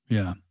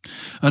 Yeah.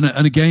 And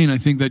again, I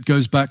think that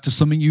goes back to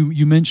something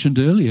you mentioned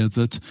earlier,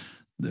 that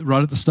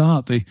right at the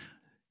start, the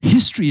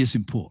history is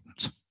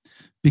important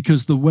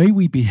because the way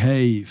we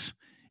behave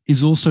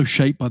is also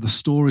shaped by the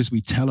stories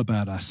we tell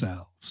about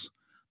ourselves,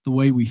 the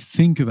way we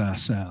think of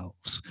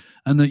ourselves.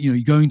 And that, you're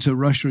going to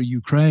Russia or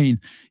Ukraine,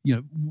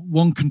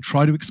 one can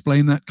try to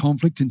explain that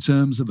conflict in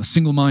terms of a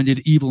single-minded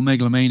evil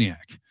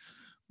megalomaniac.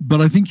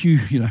 But I think you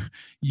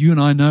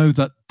and I know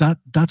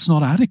that's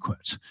not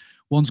adequate.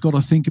 One's got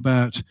to think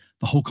about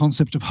the whole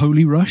concept of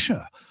Holy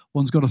Russia.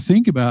 One's got to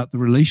think about the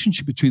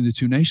relationship between the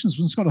two nations.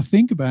 One's got to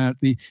think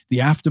about the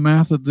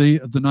aftermath of the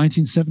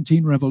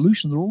 1917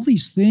 revolution. There are all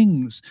these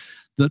things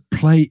that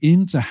play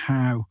into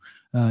how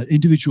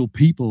individual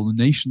people and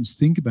nations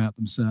think about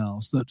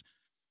themselves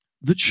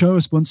that show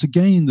us once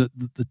again that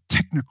the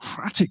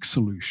technocratic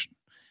solution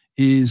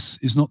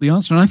is not the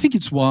answer. And I think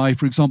it's why,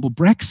 for example,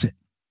 Brexit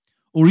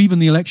or even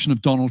the election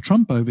of Donald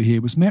Trump over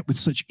here was met with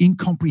such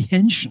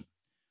incomprehension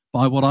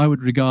by what I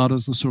would regard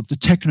as the sort of the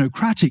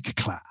technocratic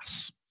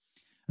class,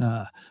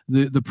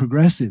 the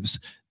progressives.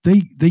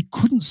 They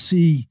couldn't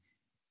see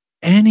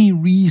any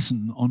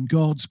reason on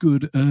God's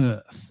good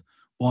earth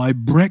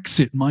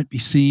Brexit might be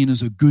seen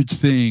as a good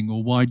thing,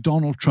 or why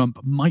Donald Trump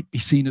might be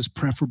seen as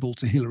preferable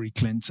to Hillary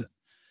Clinton.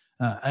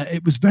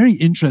 It was very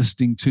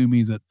interesting to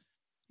me that,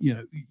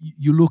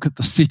 you look at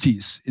the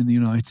cities in the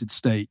United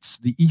States,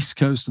 the East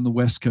Coast and the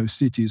West Coast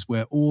cities,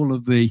 where all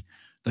of the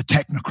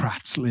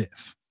technocrats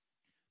live.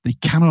 They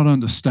cannot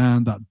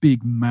understand that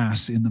big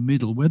mass in the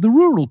middle where the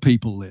rural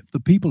people live. The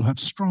people who have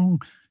strong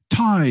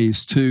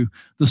ties to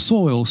the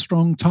soil,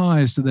 strong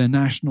ties to their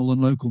national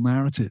and local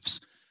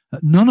narratives.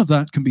 None of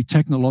that can be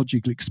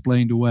technologically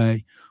explained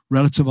away,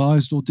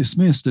 relativized, or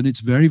dismissed. And it's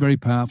very, very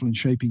powerful in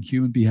shaping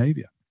human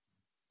behavior.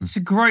 It's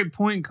a great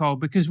point, Carl,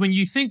 because when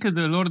you think of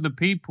a lot of the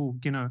people,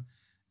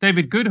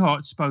 David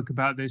Goodhart spoke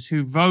about this,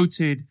 who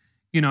voted,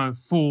 who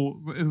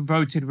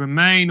voted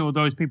Remain, or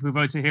those people who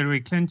voted Hillary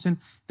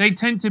Clinton, they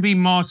tend to be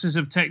masters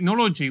of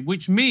technology,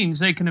 which means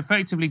they can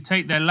effectively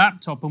take their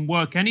laptop and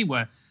work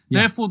anywhere.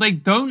 Yeah. Therefore, they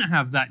don't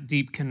have that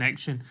deep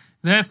connection.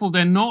 Therefore,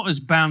 they're not as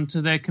bound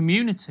to their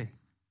community.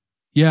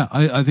 Yeah,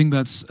 I think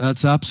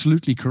that's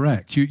absolutely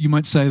correct. You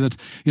might say that,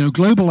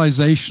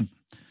 globalization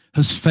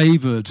has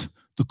favored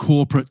the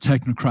corporate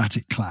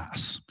technocratic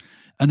class,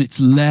 and it's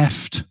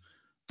left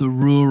the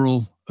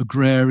rural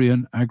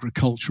agrarian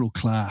agricultural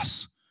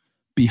class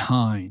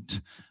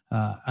behind,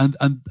 and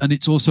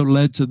it's also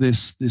led to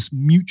this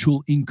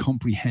mutual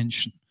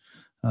incomprehension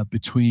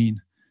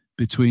between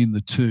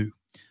the two.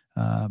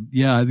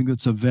 I think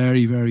that's a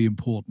very, very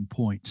important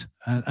point,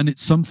 and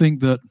it's something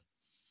that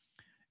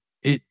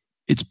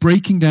it's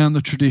breaking down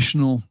the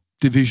traditional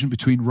division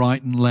between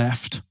right and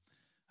left.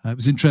 It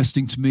was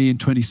interesting to me in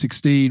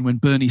 2016 when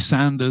Bernie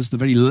Sanders, the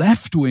very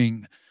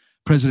left-wing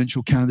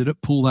presidential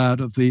candidate, pulled out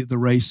of the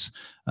race.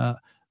 A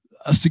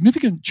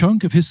significant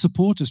chunk of his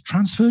supporters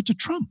transferred to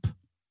Trump.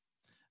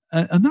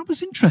 And that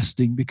was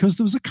interesting because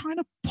there was a kind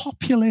of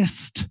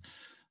populist,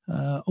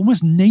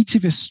 almost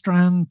nativist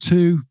strand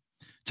to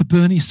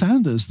Bernie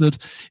Sanders that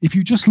if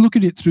you just look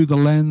at it through the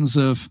lens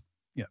of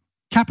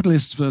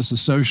capitalists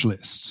versus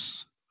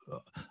socialists,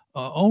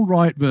 old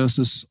right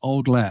versus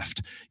old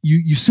left,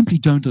 you simply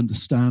don't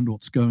understand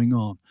what's going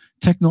on.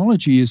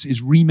 Technology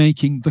is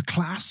remaking the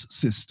class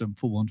system,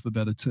 for want of a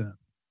better term.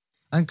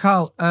 And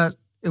Carl,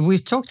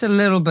 we've talked a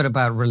little bit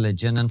about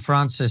religion, and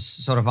Francis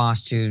sort of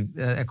asked you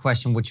a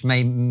question which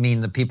may mean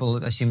that people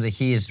assume that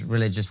he is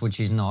religious, which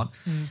he's not.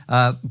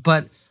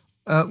 But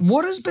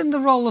what has been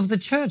the role of the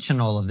church in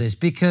all of this?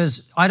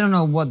 Because I don't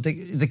know what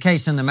the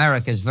case in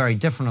America is very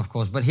different, of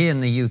course, but here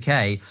in the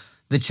UK,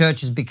 the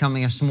church is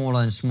becoming a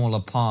smaller and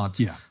smaller part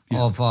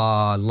of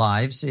our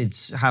lives.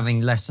 It's having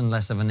less and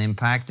less of an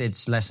impact.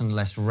 It's less and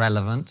less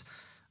relevant.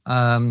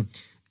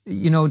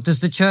 Does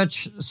the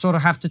church sort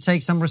of have to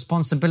take some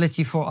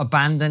responsibility for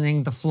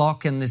abandoning the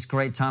flock in this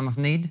great time of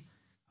need?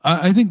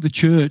 I think the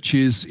church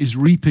is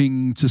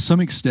reaping to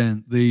some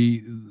extent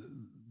the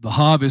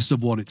harvest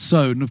of what it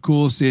sowed, and of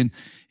course in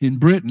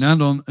Britain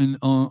and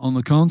on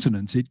the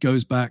continent, it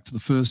goes back to the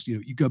first.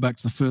 You go back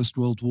to the First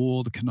World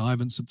War, the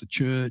connivance of the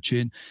church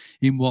in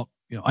what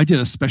I did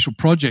a special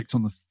project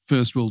on the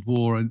First World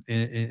War in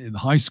the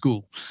high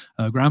school,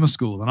 grammar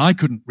school, and I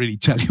couldn't really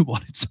tell you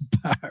what it's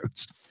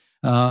about.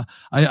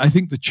 I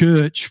think the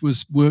church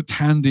worked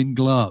hand in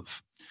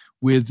glove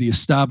with the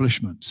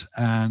establishment,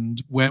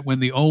 and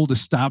when the old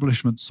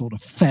establishment sort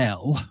of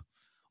fell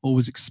or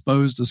was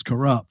exposed as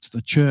corrupt,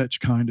 the church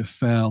kind of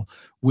fell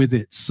with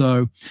it.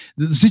 So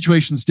the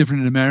situation is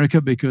different in America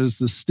because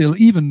there's still,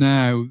 even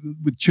now,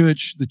 with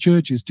the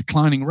church is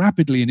declining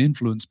rapidly in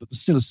influence, but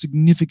there's still a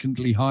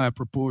significantly higher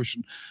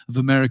proportion of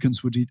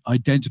Americans would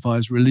identify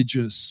as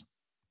religious,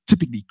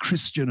 typically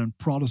Christian and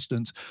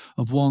Protestant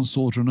of one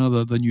sort or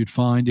another, than you'd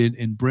find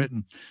in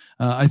Britain.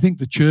 I think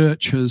the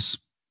church has,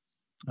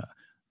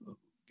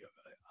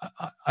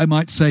 I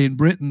might say in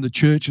Britain, the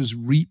church has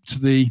reaped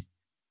the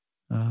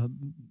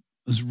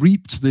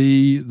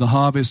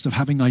harvest of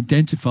having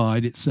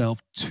identified itself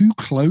too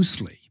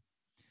closely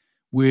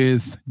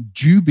with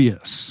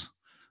dubious,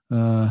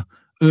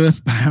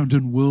 earthbound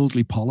and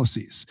worldly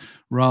policies,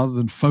 rather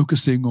than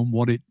focusing on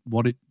what it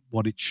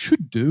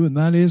should do, and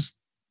that is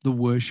the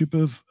worship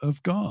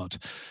of God.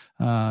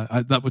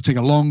 That would take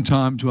a long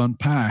time to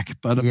unpack,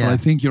 but I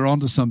think you're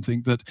onto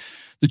something, that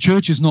the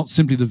church is not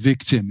simply the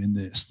victim in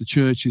this. The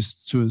church is,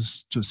 to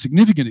a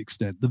significant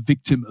extent, the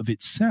victim of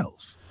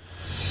itself.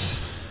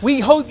 We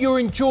hope you're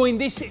enjoying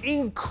this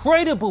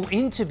incredible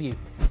interview.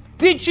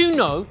 Did you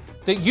know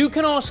that you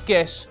can ask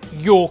guests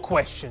your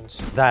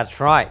questions? That's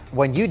right.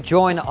 When you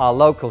join our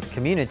locals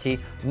community,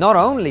 not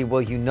only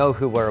will you know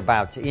who we're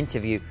about to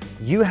interview,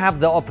 you have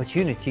the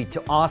opportunity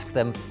to ask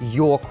them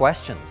your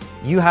questions.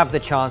 You have the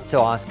chance to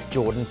ask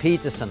Jordan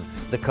Peterson,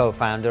 the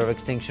co-founder of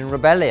Extinction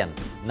Rebellion,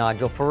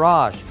 Nigel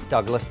Farage,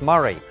 Douglas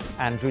Murray,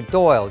 Andrew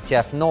Doyle,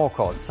 Jeff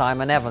Norcott,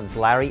 Simon Evans,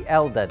 Larry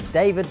Elder,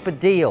 David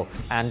Baddiel,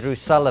 Andrew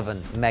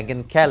Sullivan,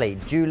 Megyn Kelly,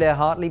 Julia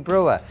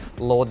Hartley-Brewer,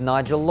 Lord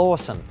Nigel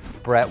Lawson,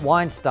 Brett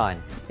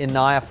Weinstein,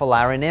 Inaya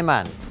Folarin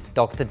Iman,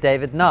 Dr.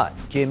 David Nutt,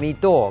 Jimmy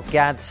Dore,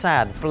 Gad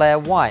Sad, Blair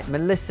White,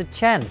 Melissa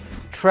Chen,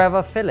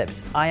 Trevor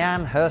Phillips,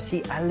 Ayan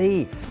Hersey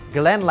Ali,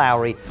 Glenn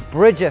Lowry,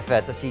 Bridget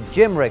Fettersey,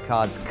 Jim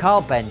Rickards,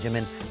 Carl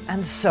Benjamin,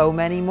 and so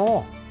many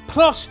more.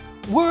 Plus,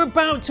 we're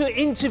about to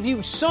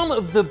interview some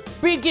of the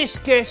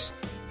biggest guests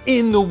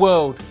in the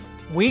world.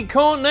 We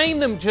can't name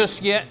them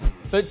just yet,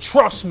 but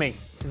trust me,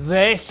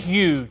 they're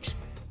huge.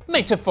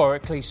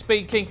 Metaphorically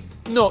speaking,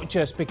 not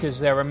just because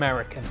they're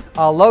American.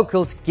 Our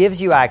Locals gives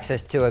you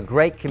access to a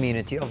great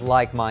community of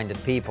like-minded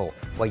people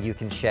where you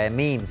can share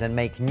memes and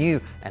make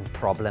new and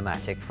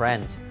problematic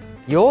friends.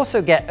 You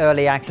also get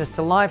early access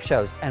to live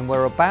shows, and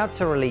we're about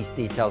to release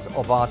details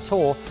of our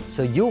tour,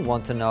 so you'll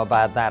want to know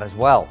about that as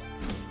well.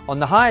 On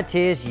the higher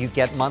tiers, you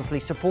get monthly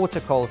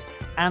supporter calls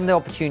and the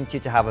opportunity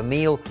to have a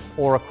meal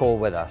or a call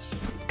with us.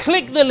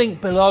 Click the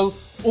link below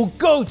or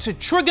go to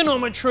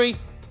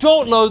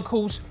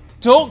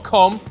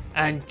trigonometry.locals.com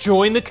and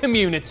join the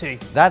community.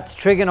 That's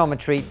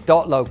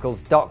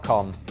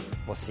trigonometry.locals.com.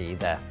 We'll see you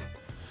there.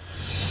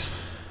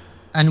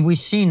 And we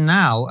see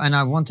now, and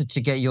I wanted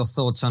to get your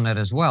thoughts on it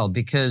as well,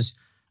 because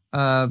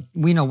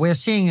we're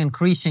seeing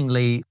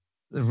increasingly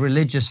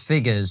religious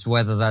figures,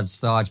 whether that's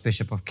the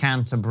Archbishop of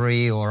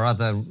Canterbury or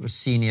other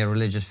senior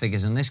religious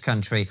figures in this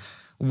country,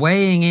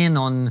 weighing in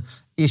on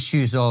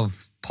issues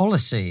of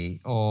policy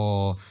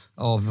or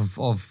of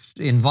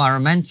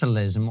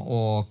environmentalism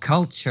or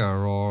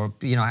culture, or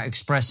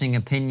expressing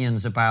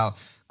opinions about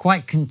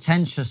quite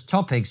contentious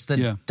topics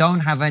that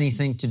don't have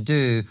anything to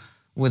do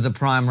with the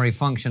primary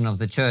function of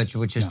the church,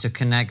 which is to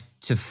connect,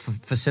 to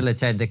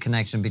facilitate the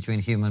connection between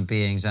human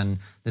beings and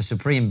the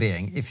supreme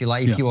being, if you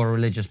like, if you are a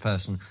religious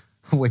person,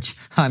 which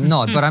I'm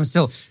not, but I'm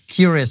still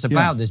curious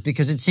about this,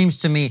 because it seems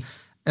to me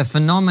a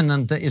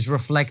phenomenon that is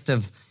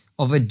reflective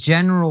of a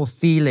general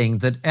feeling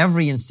that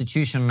every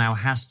institution now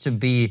has to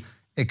be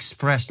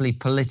expressly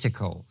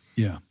political.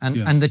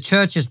 And the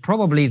church is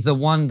probably the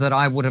one that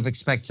I would have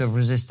expected to have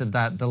resisted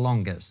that the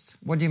longest.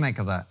 What do you make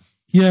of that?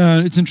 Yeah,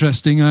 it's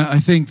interesting. I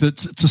think that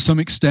to some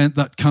extent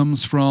that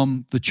comes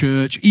from the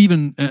church,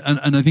 even,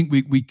 and I think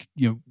we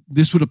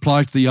this would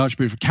apply to the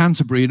Archbishop of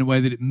Canterbury in a way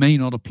that it may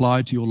not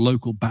apply to your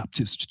local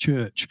Baptist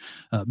church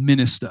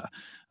minister.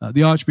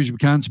 The Archbishop of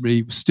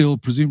Canterbury still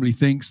presumably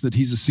thinks that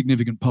he's a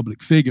significant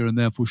public figure and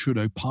therefore should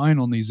opine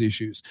on these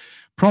issues.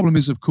 Problem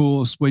is, of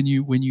course, when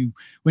you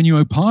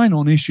opine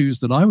on issues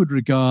that I would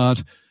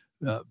regard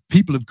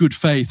people of good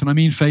faith, and I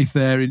mean faith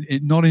there,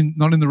 not in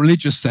the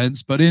religious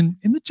sense, but in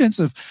the sense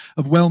of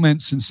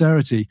well-meant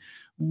sincerity,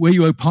 where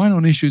you opine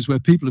on issues where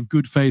people of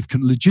good faith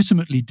can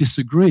legitimately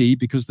disagree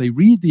because they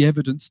read the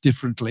evidence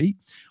differently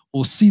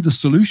or see the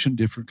solution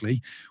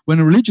differently. When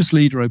a religious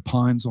leader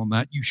opines on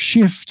that, you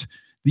shift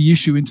the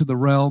issue into the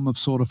realm of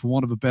sort of, for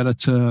want of a better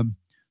term,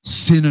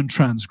 sin and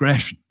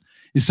transgression.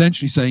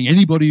 Essentially saying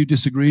anybody who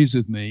disagrees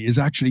with me is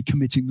actually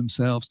committing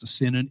themselves to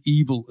sin and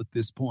evil at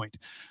this point.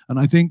 And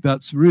I think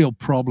that's a real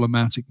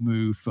problematic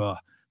move for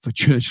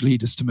church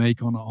leaders to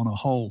make on a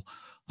whole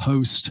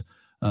host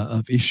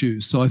of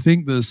issues. So I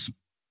think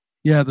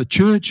the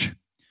church,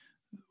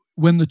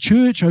 when the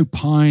church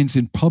opines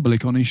in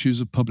public on issues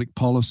of public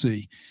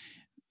policy,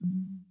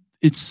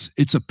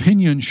 its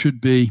opinion should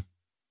be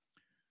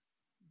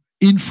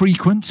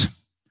infrequent,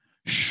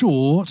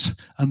 short,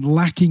 and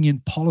lacking in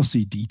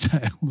policy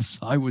details,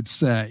 I would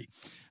say,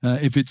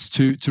 if it's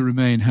to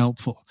remain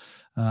helpful.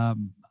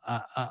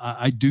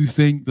 I do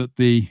think that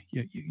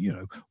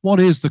what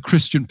is the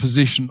Christian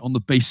position on the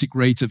basic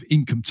rate of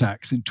income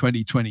tax in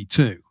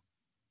 2022?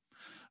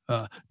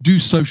 Do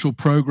social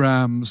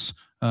programs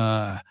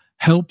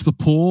help the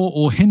poor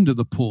or hinder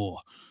the poor?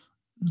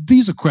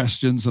 These are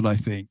questions that I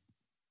think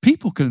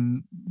people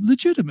can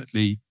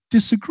legitimately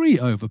disagree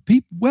over.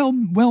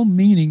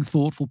 Well-meaning,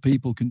 thoughtful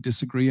people can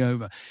disagree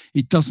over.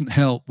 It doesn't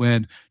help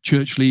when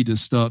church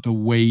leaders start to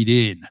wade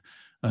in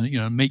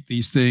and make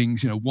these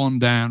things one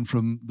down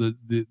from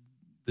the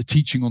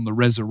teaching on the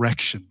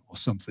resurrection or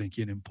something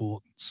in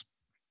importance.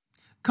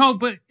 Carl,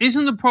 but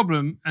isn't the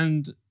problem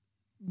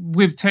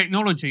with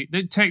technology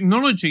that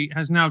technology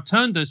has now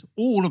turned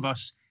all of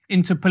us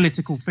into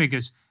political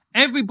figures?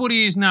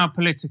 Everybody is now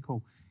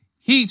political.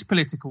 He's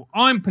political.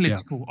 I'm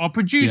political. Our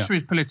producer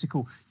is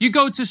political. You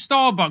go to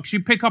Starbucks,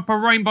 you pick up a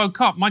rainbow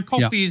cup. My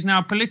coffee is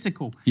now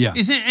political.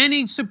 Is it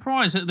any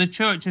surprise that the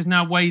church has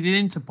now waded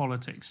into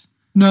politics?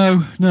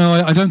 No,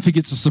 I don't think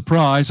it's a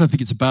surprise. I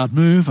think it's a bad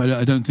move.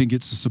 I don't think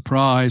it's a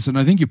surprise. And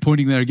I think you're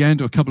pointing there again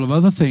to a couple of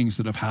other things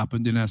that have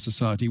happened in our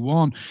society.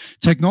 One,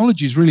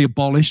 technology has really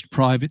abolished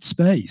private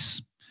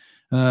space.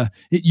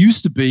 It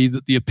used to be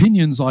that the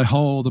opinions I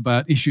hold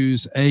about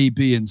issues A,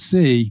 B, and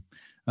C,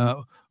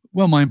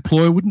 my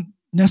employer wouldn't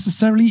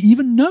necessarily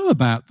even know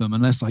about them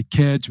unless I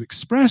cared to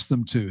express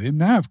them to him.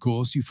 Now, of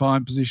course, you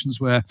find positions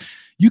where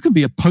you can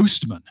be a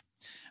postman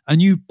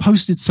and you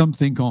posted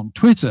something on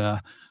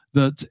Twitter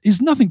that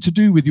is nothing to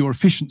do with your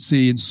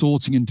efficiency in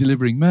sorting and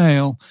delivering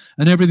mail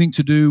and everything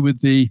to do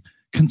with the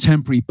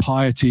contemporary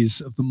pieties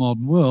of the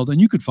modern world.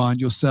 And you could find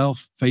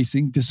yourself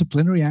facing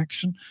disciplinary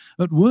action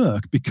at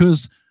work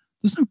because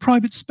there's no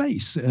private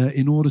space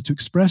in order to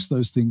express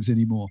those things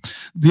anymore.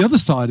 The other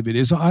side of it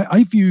is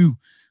I view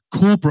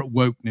corporate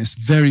wokeness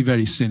very,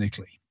 very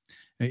cynically.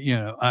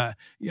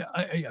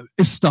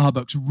 Is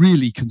Starbucks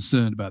really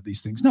concerned about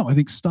these things? No, I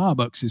think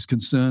Starbucks is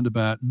concerned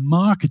about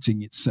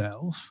marketing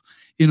itself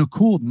in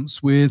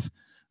accordance with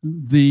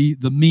the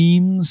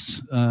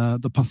memes,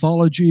 the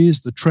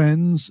pathologies, the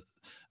trends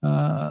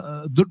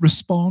that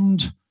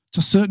respond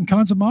to certain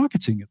kinds of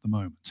marketing at the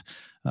moment.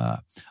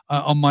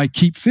 On my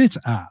Keep Fit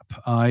app,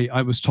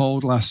 I was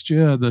told last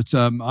year that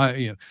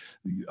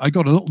I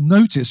got a little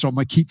notice on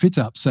my Keep Fit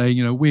app saying,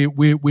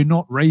 we're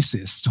not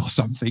racist or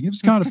something. It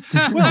was kind of,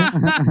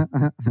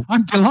 well,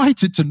 I'm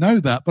delighted to know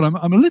that, but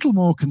I'm a little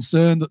more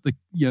concerned that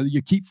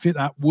your Keep Fit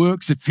app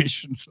works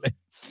efficiently.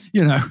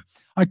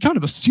 I kind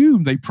of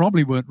assumed they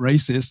probably weren't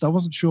racist. I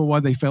wasn't sure why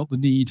they felt the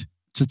need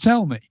to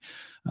tell me,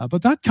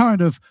 but that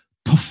kind of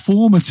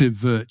performative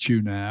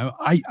virtue now,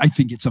 I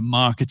think it's a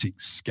marketing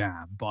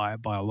scam by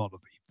a lot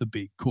of the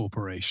big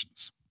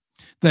corporations.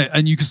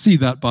 And you can see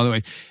that, by the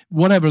way,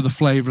 whatever the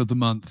flavor of the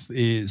month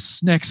is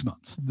next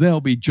month,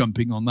 they'll be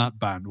jumping on that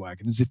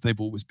bandwagon as if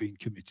they've always been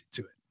committed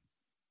to it.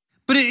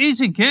 But it is,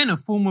 again, a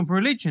form of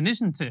religion,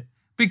 isn't it?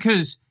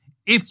 Because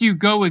if you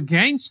go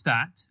against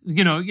that,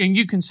 and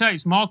you can say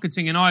it's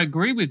marketing, and I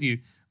agree with you,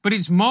 but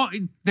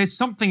there's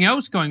something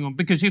else going on.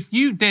 Because if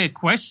you dare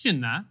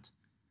question that,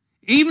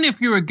 even if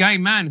you're a gay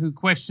man who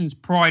questions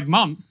Pride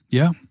Month,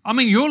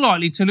 you're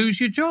likely to lose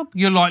your job.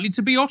 You're likely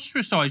to be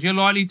ostracized. You're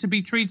likely to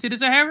be treated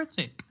as a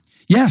heretic.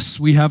 Yes,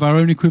 we have our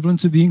own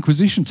equivalent of the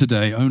Inquisition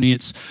today, only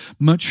it's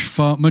much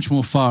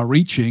more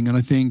far-reaching, and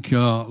I think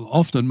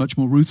often much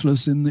more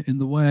ruthless in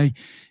the way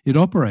it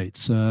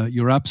operates.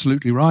 You're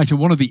absolutely right.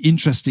 And one of the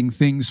interesting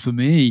things for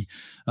me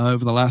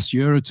over the last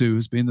year or two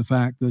has been the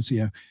fact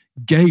that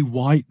gay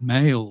white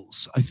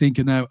males, I think,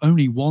 are now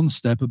only one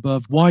step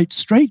above white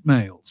straight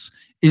males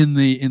in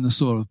the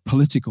sort of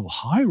political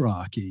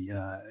hierarchy.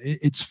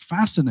 It's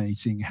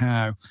fascinating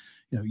how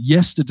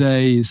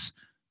yesterday's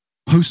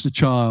poster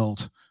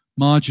child,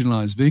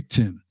 marginalized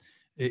victim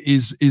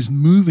is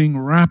moving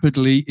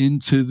rapidly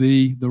into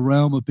the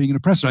realm of being an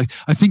oppressor.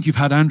 I think you've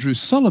had Andrew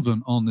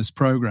Sullivan on this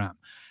program.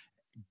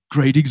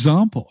 Great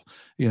example.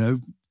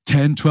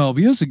 10, 12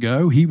 years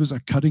ago, he was a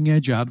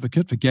cutting-edge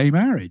advocate for gay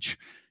marriage.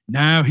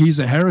 Now he's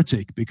a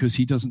heretic because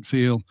he doesn't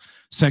feel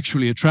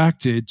sexually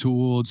attracted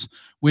towards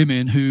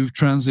women who've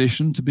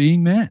transitioned to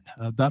being men.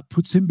 That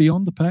puts him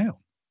beyond the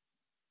pale.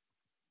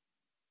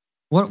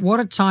 What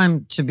a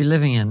time to be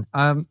living in.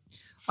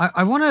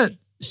 I want to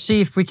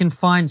see if we can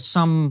find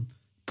some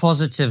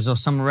positives or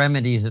some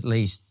remedies, at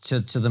least,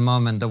 to the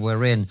moment that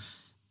we're in.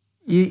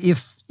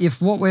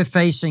 If what we're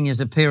facing is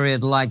a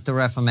period like the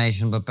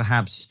Reformation, but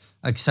perhaps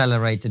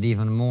accelerated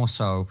even more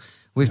so,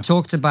 we've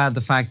talked about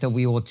the fact that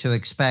we ought to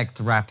expect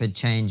rapid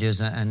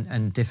changes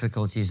and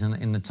difficulties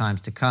in the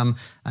times to come,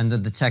 and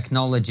that the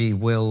technology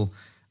will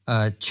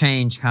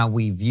change how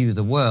we view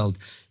the world.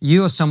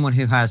 You are someone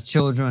who has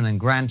children and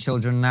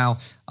grandchildren now.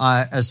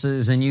 As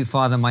a new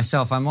father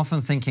myself, I'm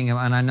often thinking,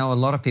 and I know a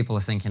lot of people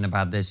are thinking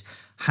about this,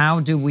 how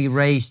do we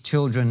raise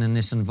children in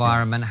this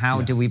environment?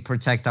 How do we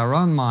protect our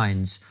own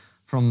minds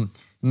from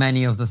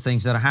many of the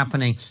things that are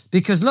happening?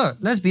 Because look,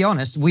 let's be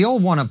honest, we all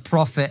want to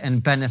profit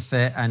and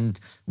benefit and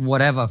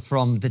whatever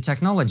from the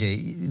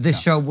technology.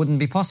 This show wouldn't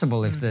be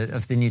possible if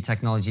the new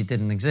technology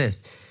didn't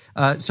exist.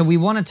 So we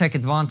want to take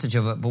advantage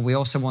of it, but we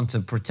also want to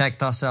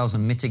protect ourselves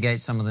and mitigate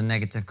some of the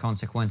negative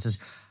consequences.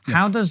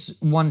 How does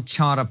one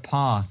chart a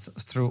path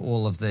through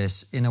all of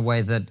this in a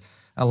way that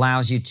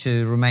allows you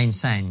to remain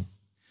sane?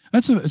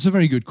 It's a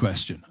very good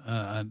question.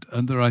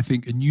 And there are, I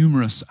think,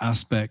 numerous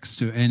aspects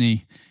to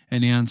any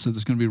answer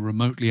that's going to be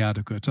remotely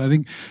adequate. I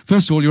think,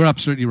 first of all, you're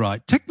absolutely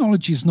right.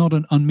 Technology is not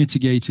an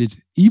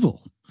unmitigated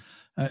evil.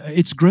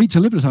 It's great to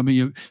live with it. I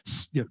mean,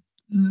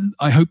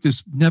 I hope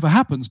this never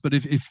happens, but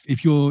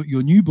if your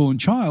newborn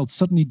child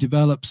suddenly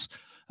develops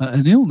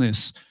an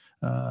illness,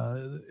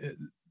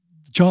 the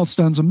child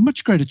stands a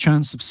much greater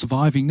chance of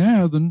surviving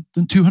now than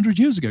 200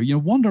 years ago.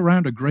 Wander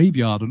around a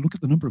graveyard and look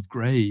at the number of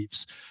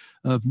graves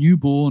of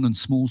newborn and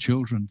small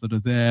children that are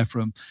there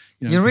from.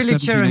 You're really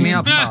cheering me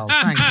up, Carl.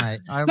 Thanks, mate.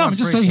 I'm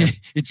just saying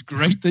it's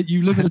great that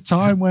you live at a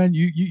time when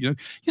you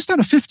stand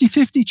a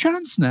 50-50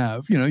 chance now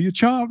of your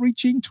child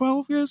reaching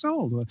 12 years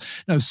old.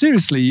 No,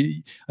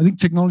 seriously, I think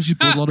technology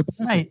brought a lot of.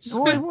 Mate,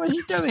 what is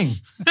he doing?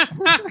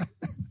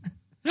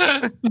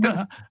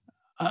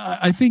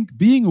 I think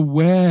being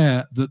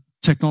aware that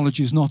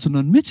technology is not an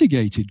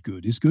unmitigated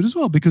good is good as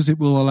well, because it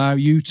will allow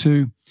you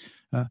to.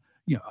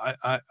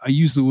 I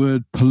use the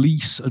word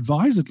police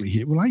advisedly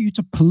here. It will allow you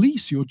to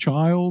police your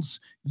child's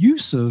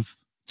use of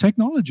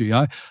technology.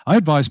 I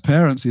advise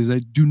parents is they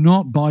do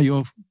not buy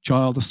your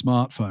child a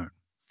smartphone.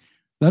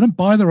 Let them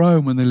buy their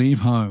own when they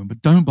leave home,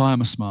 but don't buy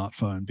them a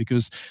smartphone,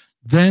 because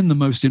then the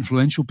most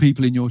influential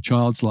people in your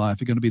child's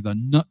life are going to be the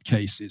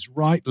nutcases,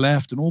 right,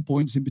 left, and all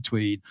points in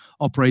between,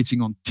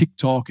 operating on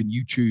TikTok and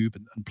YouTube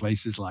and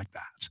places like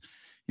that.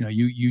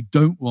 You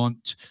don't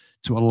want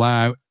to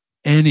allow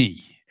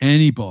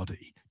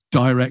anybody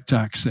direct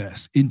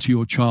access into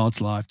your child's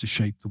life to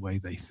shape the way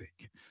they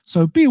think.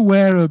 So be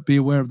aware of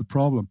the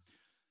problem.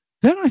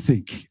 then I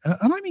think,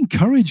 and I'm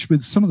encouraged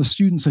with some of the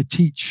students I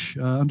teach,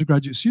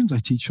 undergraduate students I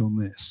teach on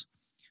this,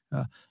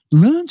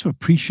 learn to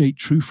appreciate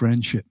true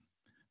friendship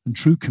and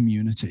true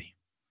community.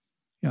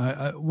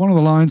 One of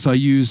the lines I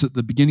use at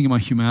the beginning of my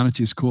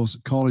humanities course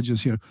at college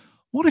is,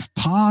 what if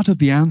part of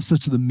the answer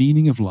to the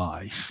meaning of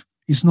life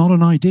is not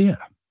an idea?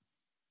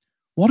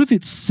 What if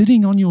it's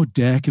sitting on your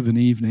deck of an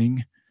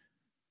evening,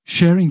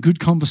 sharing good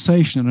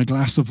conversation and a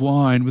glass of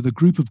wine with a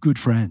group of good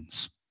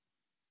friends?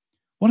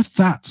 What if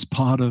that's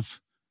part of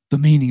the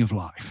meaning of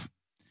life?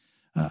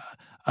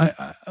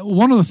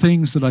 One of the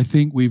things that I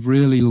think we've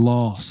really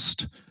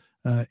lost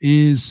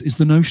is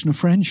the notion of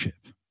friendship.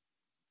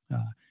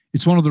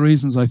 It's one of the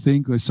reasons I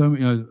think there's so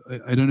many,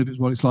 I don't know if it's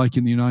what it's like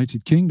in the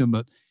United Kingdom,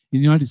 but in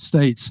the United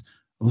States,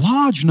 a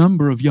large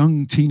number of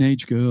young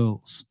teenage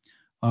girls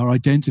are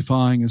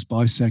identifying as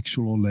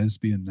bisexual or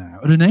lesbian now,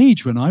 at an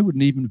age when I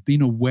wouldn't even have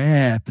been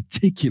aware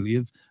particularly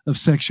of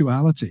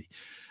sexuality.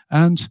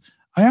 And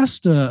I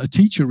asked a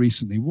teacher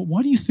recently,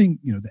 why do you think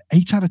the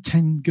 8 out of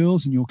 10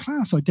 girls in your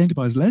class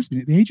identify as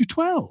lesbian at the age of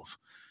 12?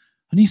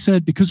 And he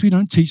said, because we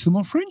don't teach them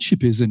what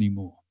friendship is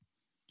anymore.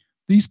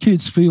 These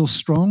kids feel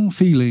strong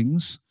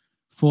feelings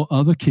for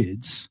other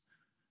kids,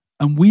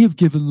 and we have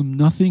given them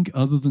nothing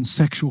other than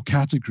sexual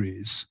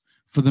categories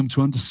for them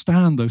to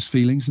understand those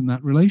feelings in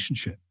that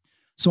relationship.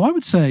 So I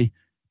would say,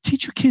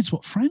 teach your kids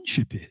what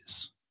friendship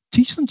is.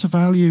 Teach them to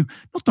value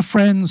not the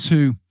friends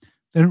who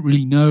they don't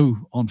really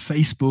know on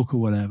Facebook or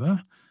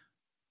whatever,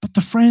 but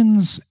the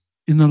friends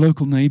in the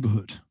local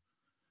neighborhood.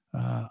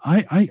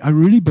 I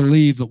really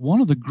believe that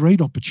one of the great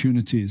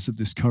opportunities of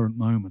this current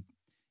moment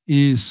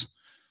is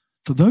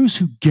for those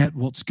who get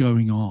what's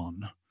going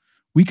on,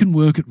 we can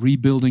work at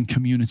rebuilding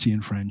community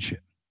and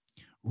friendship,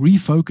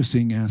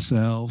 refocusing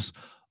ourselves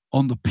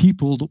on the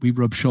people that we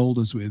rub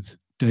shoulders with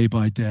day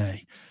by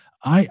day.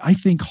 I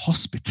think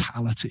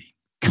hospitality,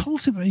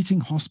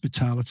 cultivating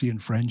hospitality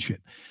and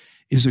friendship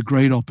is a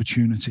great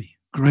opportunity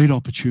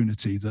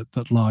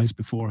that lies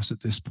before us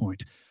at this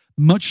point.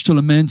 Much to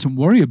lament and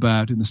worry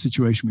about in the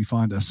situation we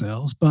find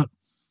ourselves, but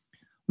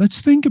let's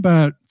think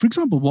about, for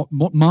example, what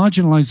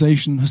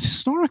marginalization has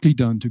historically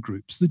done to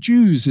groups. The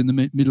Jews in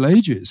the Middle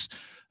Ages,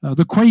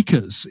 the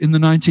Quakers in the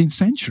 19th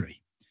century.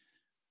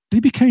 They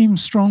became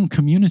strong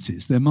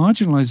communities. Their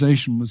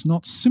marginalization was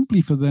not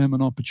simply for them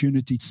an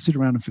opportunity to sit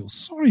around and feel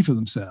sorry for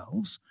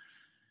themselves.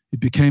 It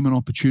became an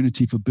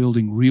opportunity for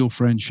building real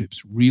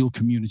friendships, real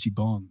community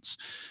bonds.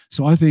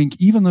 So I think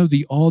even though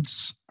the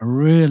odds are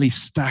really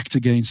stacked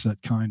against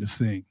that kind of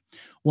thing,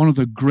 one of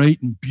the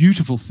great and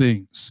beautiful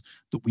things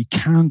that we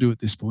can do at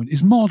this point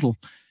is model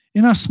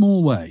in our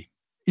small way,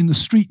 in the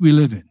street we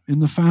live in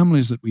the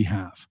families that we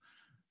have,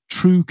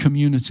 true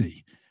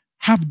community.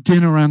 Have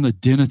dinner around the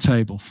dinner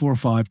table 4 or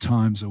 5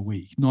 times a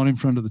week, not in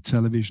front of the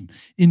television.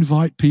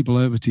 Invite people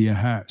over to your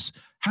house.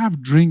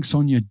 Have drinks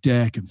on your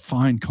deck and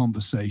find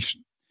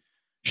conversation.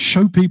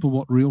 Show people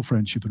what real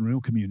friendship and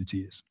real community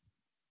is.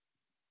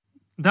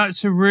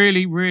 That's a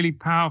really, really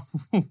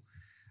powerful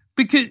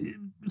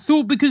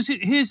because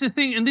here's the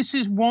thing, and this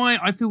is why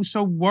I feel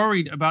so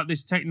worried about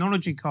this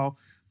technology, Carl.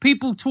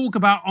 People talk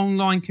about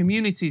online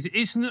communities.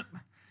 It's not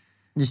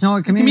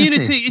a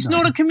community. It's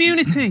not a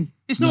community.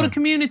 It's not a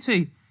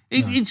community.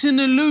 It's an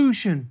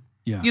illusion.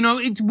 Yeah.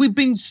 We've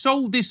been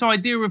sold this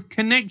idea of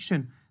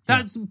connection.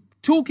 That's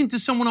talking to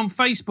someone on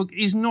Facebook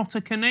is not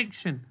a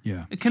connection.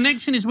 Yeah. A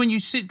connection is when you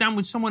sit down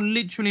with someone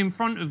literally in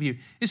front of you.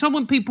 It's like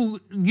when people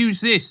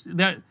use this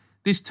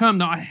term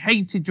that I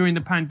hated during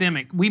the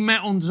pandemic. We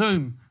met on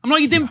Zoom. I'm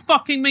like, you didn't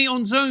fucking meet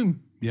on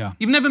Zoom. Yeah.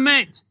 You've never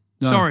met.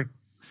 No. Sorry.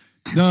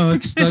 No,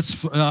 that's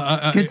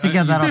good to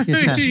get that off your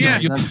chest. Yeah.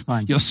 That's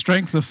fine. Your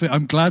strength of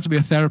I'm glad to be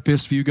a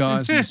therapist for you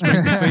guys. Your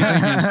strength of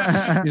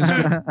feeling is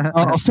good.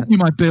 I'll send you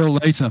my bill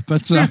later.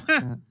 But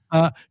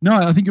no,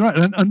 I think you're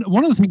right. And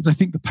one of the things I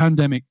think the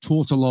pandemic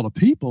taught a lot of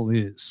people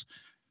is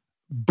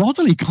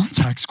bodily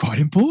contact's quite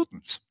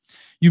important.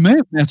 You may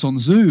have met on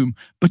Zoom,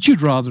 but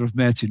you'd rather have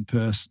met in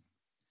person.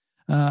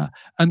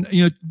 And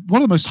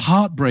one of the most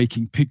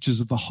heartbreaking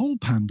pictures of the whole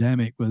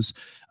pandemic was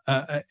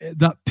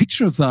that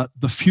picture of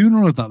the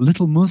funeral of that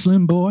little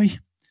Muslim boy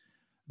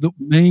that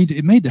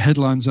made the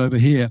headlines over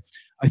here.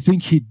 I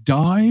think he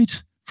died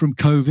from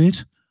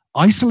COVID,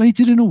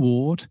 isolated in a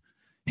ward.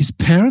 His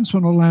parents were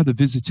not allowed to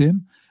visit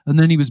him. And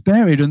then he was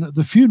buried. And at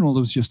the funeral,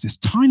 there was just this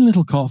tiny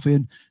little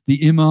coffin,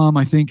 the imam,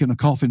 I think, and a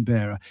coffin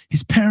bearer.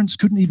 His parents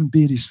couldn't even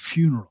be at his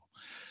funeral.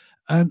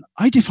 And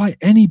I defy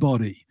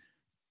anybody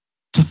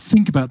to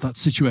think about that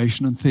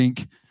situation and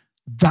think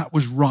that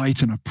was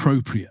right and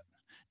appropriate.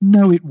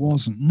 No, it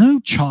wasn't. No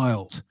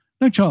child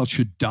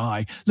should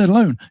die, let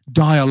alone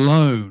die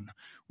alone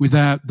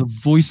without the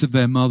voice of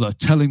their mother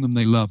telling them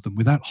they love them,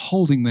 without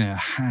holding their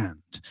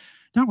hand.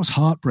 That was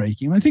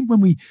heartbreaking. And I think when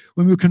we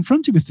were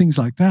confronted with things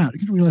like that, you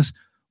can realize,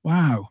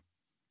 wow,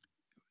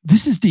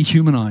 this is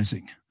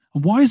dehumanizing.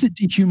 And why is it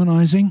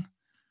dehumanizing?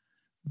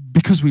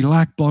 Because we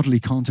lack bodily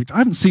contact. I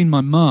haven't seen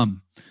my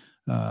mum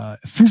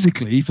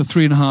physically for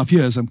 3.5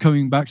 years. I'm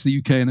coming back to the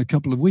UK in a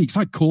couple of weeks.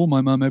 I call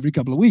my mum every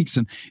couple of weeks,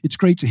 and it's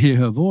great to hear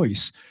her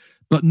voice.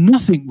 But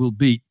nothing will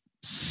beat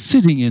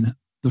sitting in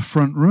the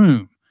front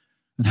room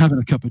and having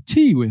a cup of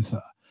tea with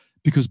her,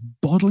 because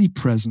bodily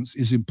presence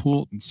is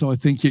important. So I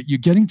think you're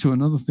getting to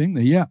another thing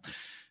there. Yeah,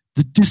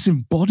 the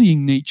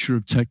disembodying nature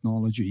of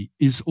technology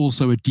is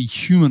also a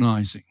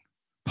dehumanizing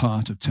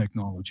part of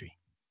technology.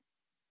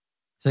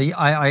 So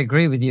I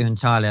agree with you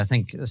entirely. I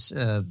think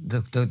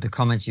the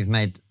comments you've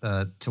made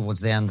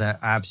towards the end are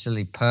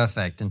absolutely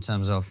perfect in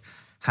terms of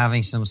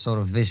having some sort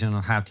of vision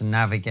of how to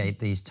navigate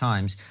these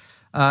times.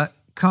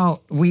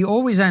 Carl, we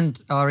always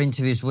end our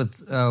interviews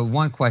with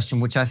one question,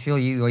 which I feel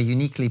you are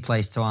uniquely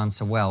placed to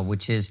answer well,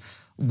 which is,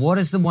 what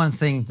is the one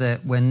thing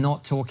that we're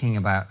not talking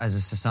about as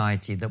a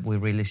society that we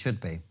really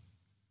should be?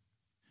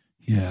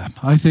 Yeah,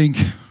 I think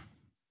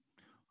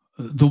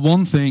the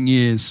one thing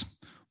is,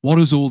 what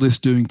is all this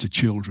doing to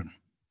children?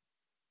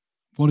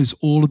 What is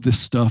all of this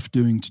stuff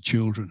doing to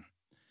children?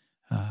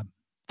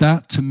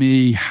 That, to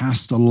me,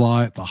 has to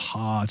lie at the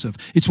heart of...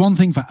 It's one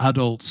thing for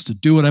adults to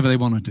do whatever they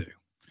want to do,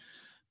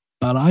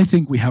 but I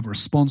think we have a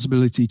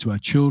responsibility to our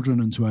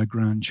children and to our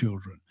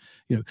grandchildren.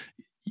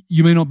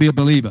 You may not be a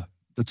believer.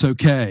 That's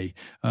okay.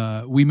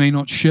 We may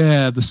not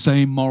share the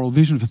same moral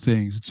vision for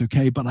things. It's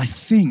okay. But I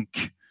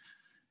think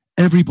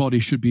everybody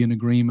should be in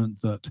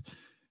agreement that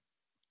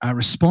our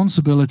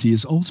responsibility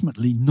is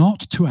ultimately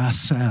not to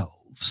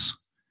ourselves.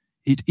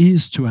 It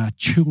is to our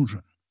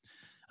children.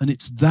 And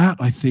it's that,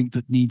 I think,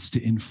 that needs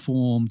to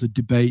inform the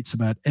debates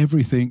about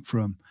everything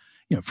from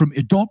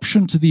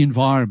adoption to the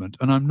environment.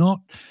 And I'm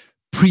not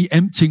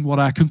preempting what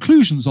our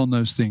conclusions on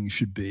those things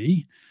should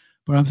be,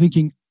 but I'm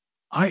thinking,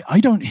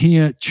 I don't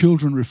hear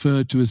children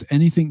referred to as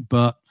anything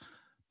but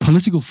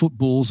political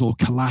footballs or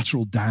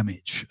collateral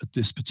damage at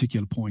this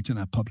particular point in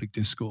our public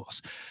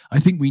discourse. I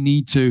think we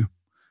need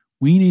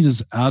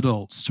as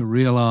adults to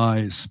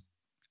realize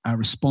our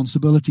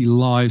responsibility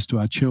lies to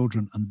our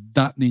children, and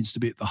that needs to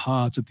be at the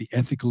heart of the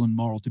ethical and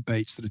moral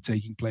debates that are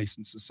taking place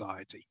in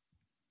society.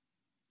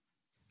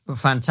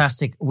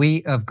 Fantastic.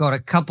 We have got a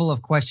couple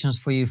of questions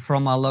for you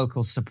from our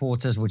local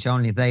supporters, which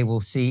only they will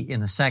see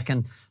in a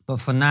second. But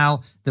for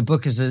now, the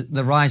book is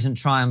The Rise and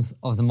Triumph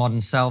of the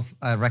Modern Self.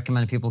 I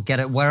recommend people get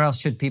it. Where else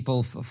should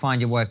people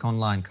find your work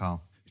online,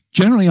 Carl?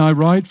 Generally, I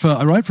write for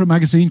a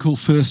magazine called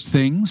First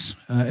Things.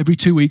 Every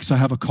 2 weeks, I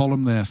have a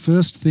column there,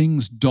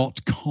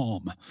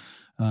 firstthings.com.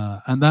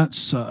 And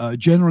that's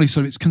generally,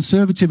 so it's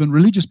conservative and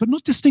religious, but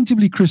not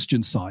distinctively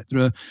Christian site.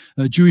 There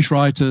are Jewish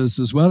writers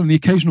as well, and the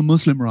occasional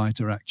Muslim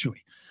writer,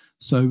 actually.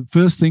 So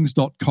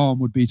firstthings.com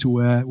would be to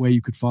where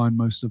you could find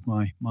most of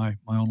my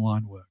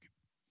online work.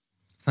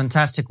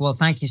 Fantastic. Well,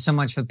 thank you so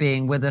much for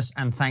being with us,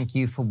 and thank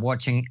you for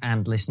watching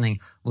and listening.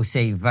 We'll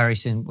see you very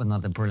soon with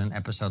another brilliant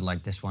episode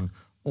like this one,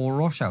 or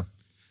Raw Show.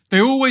 They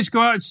always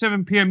go out at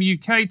 7 p.m.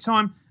 UK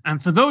time. And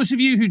for those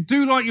of you who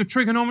do like your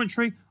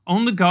trigonometry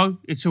on the go,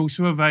 it's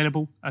also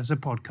available as a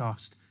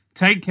podcast.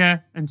 Take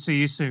care and see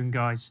you soon,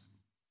 guys.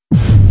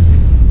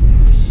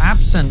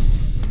 Absent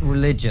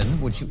religion,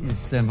 which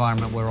is the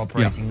environment we're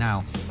operating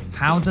now,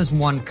 how does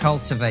one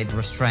cultivate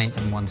restraint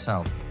in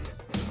oneself?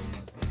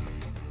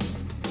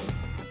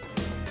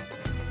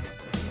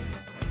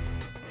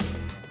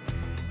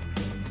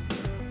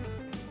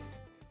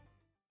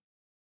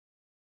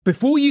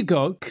 Before you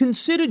go,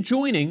 consider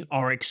joining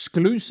our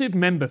exclusive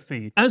member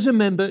feed. As a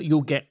member,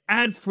 you'll get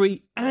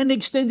ad-free and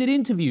extended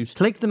interviews.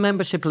 Click the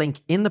membership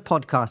link in the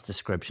podcast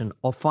description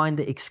or find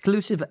the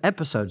exclusive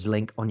episodes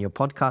link on your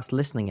podcast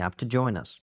listening app to join us.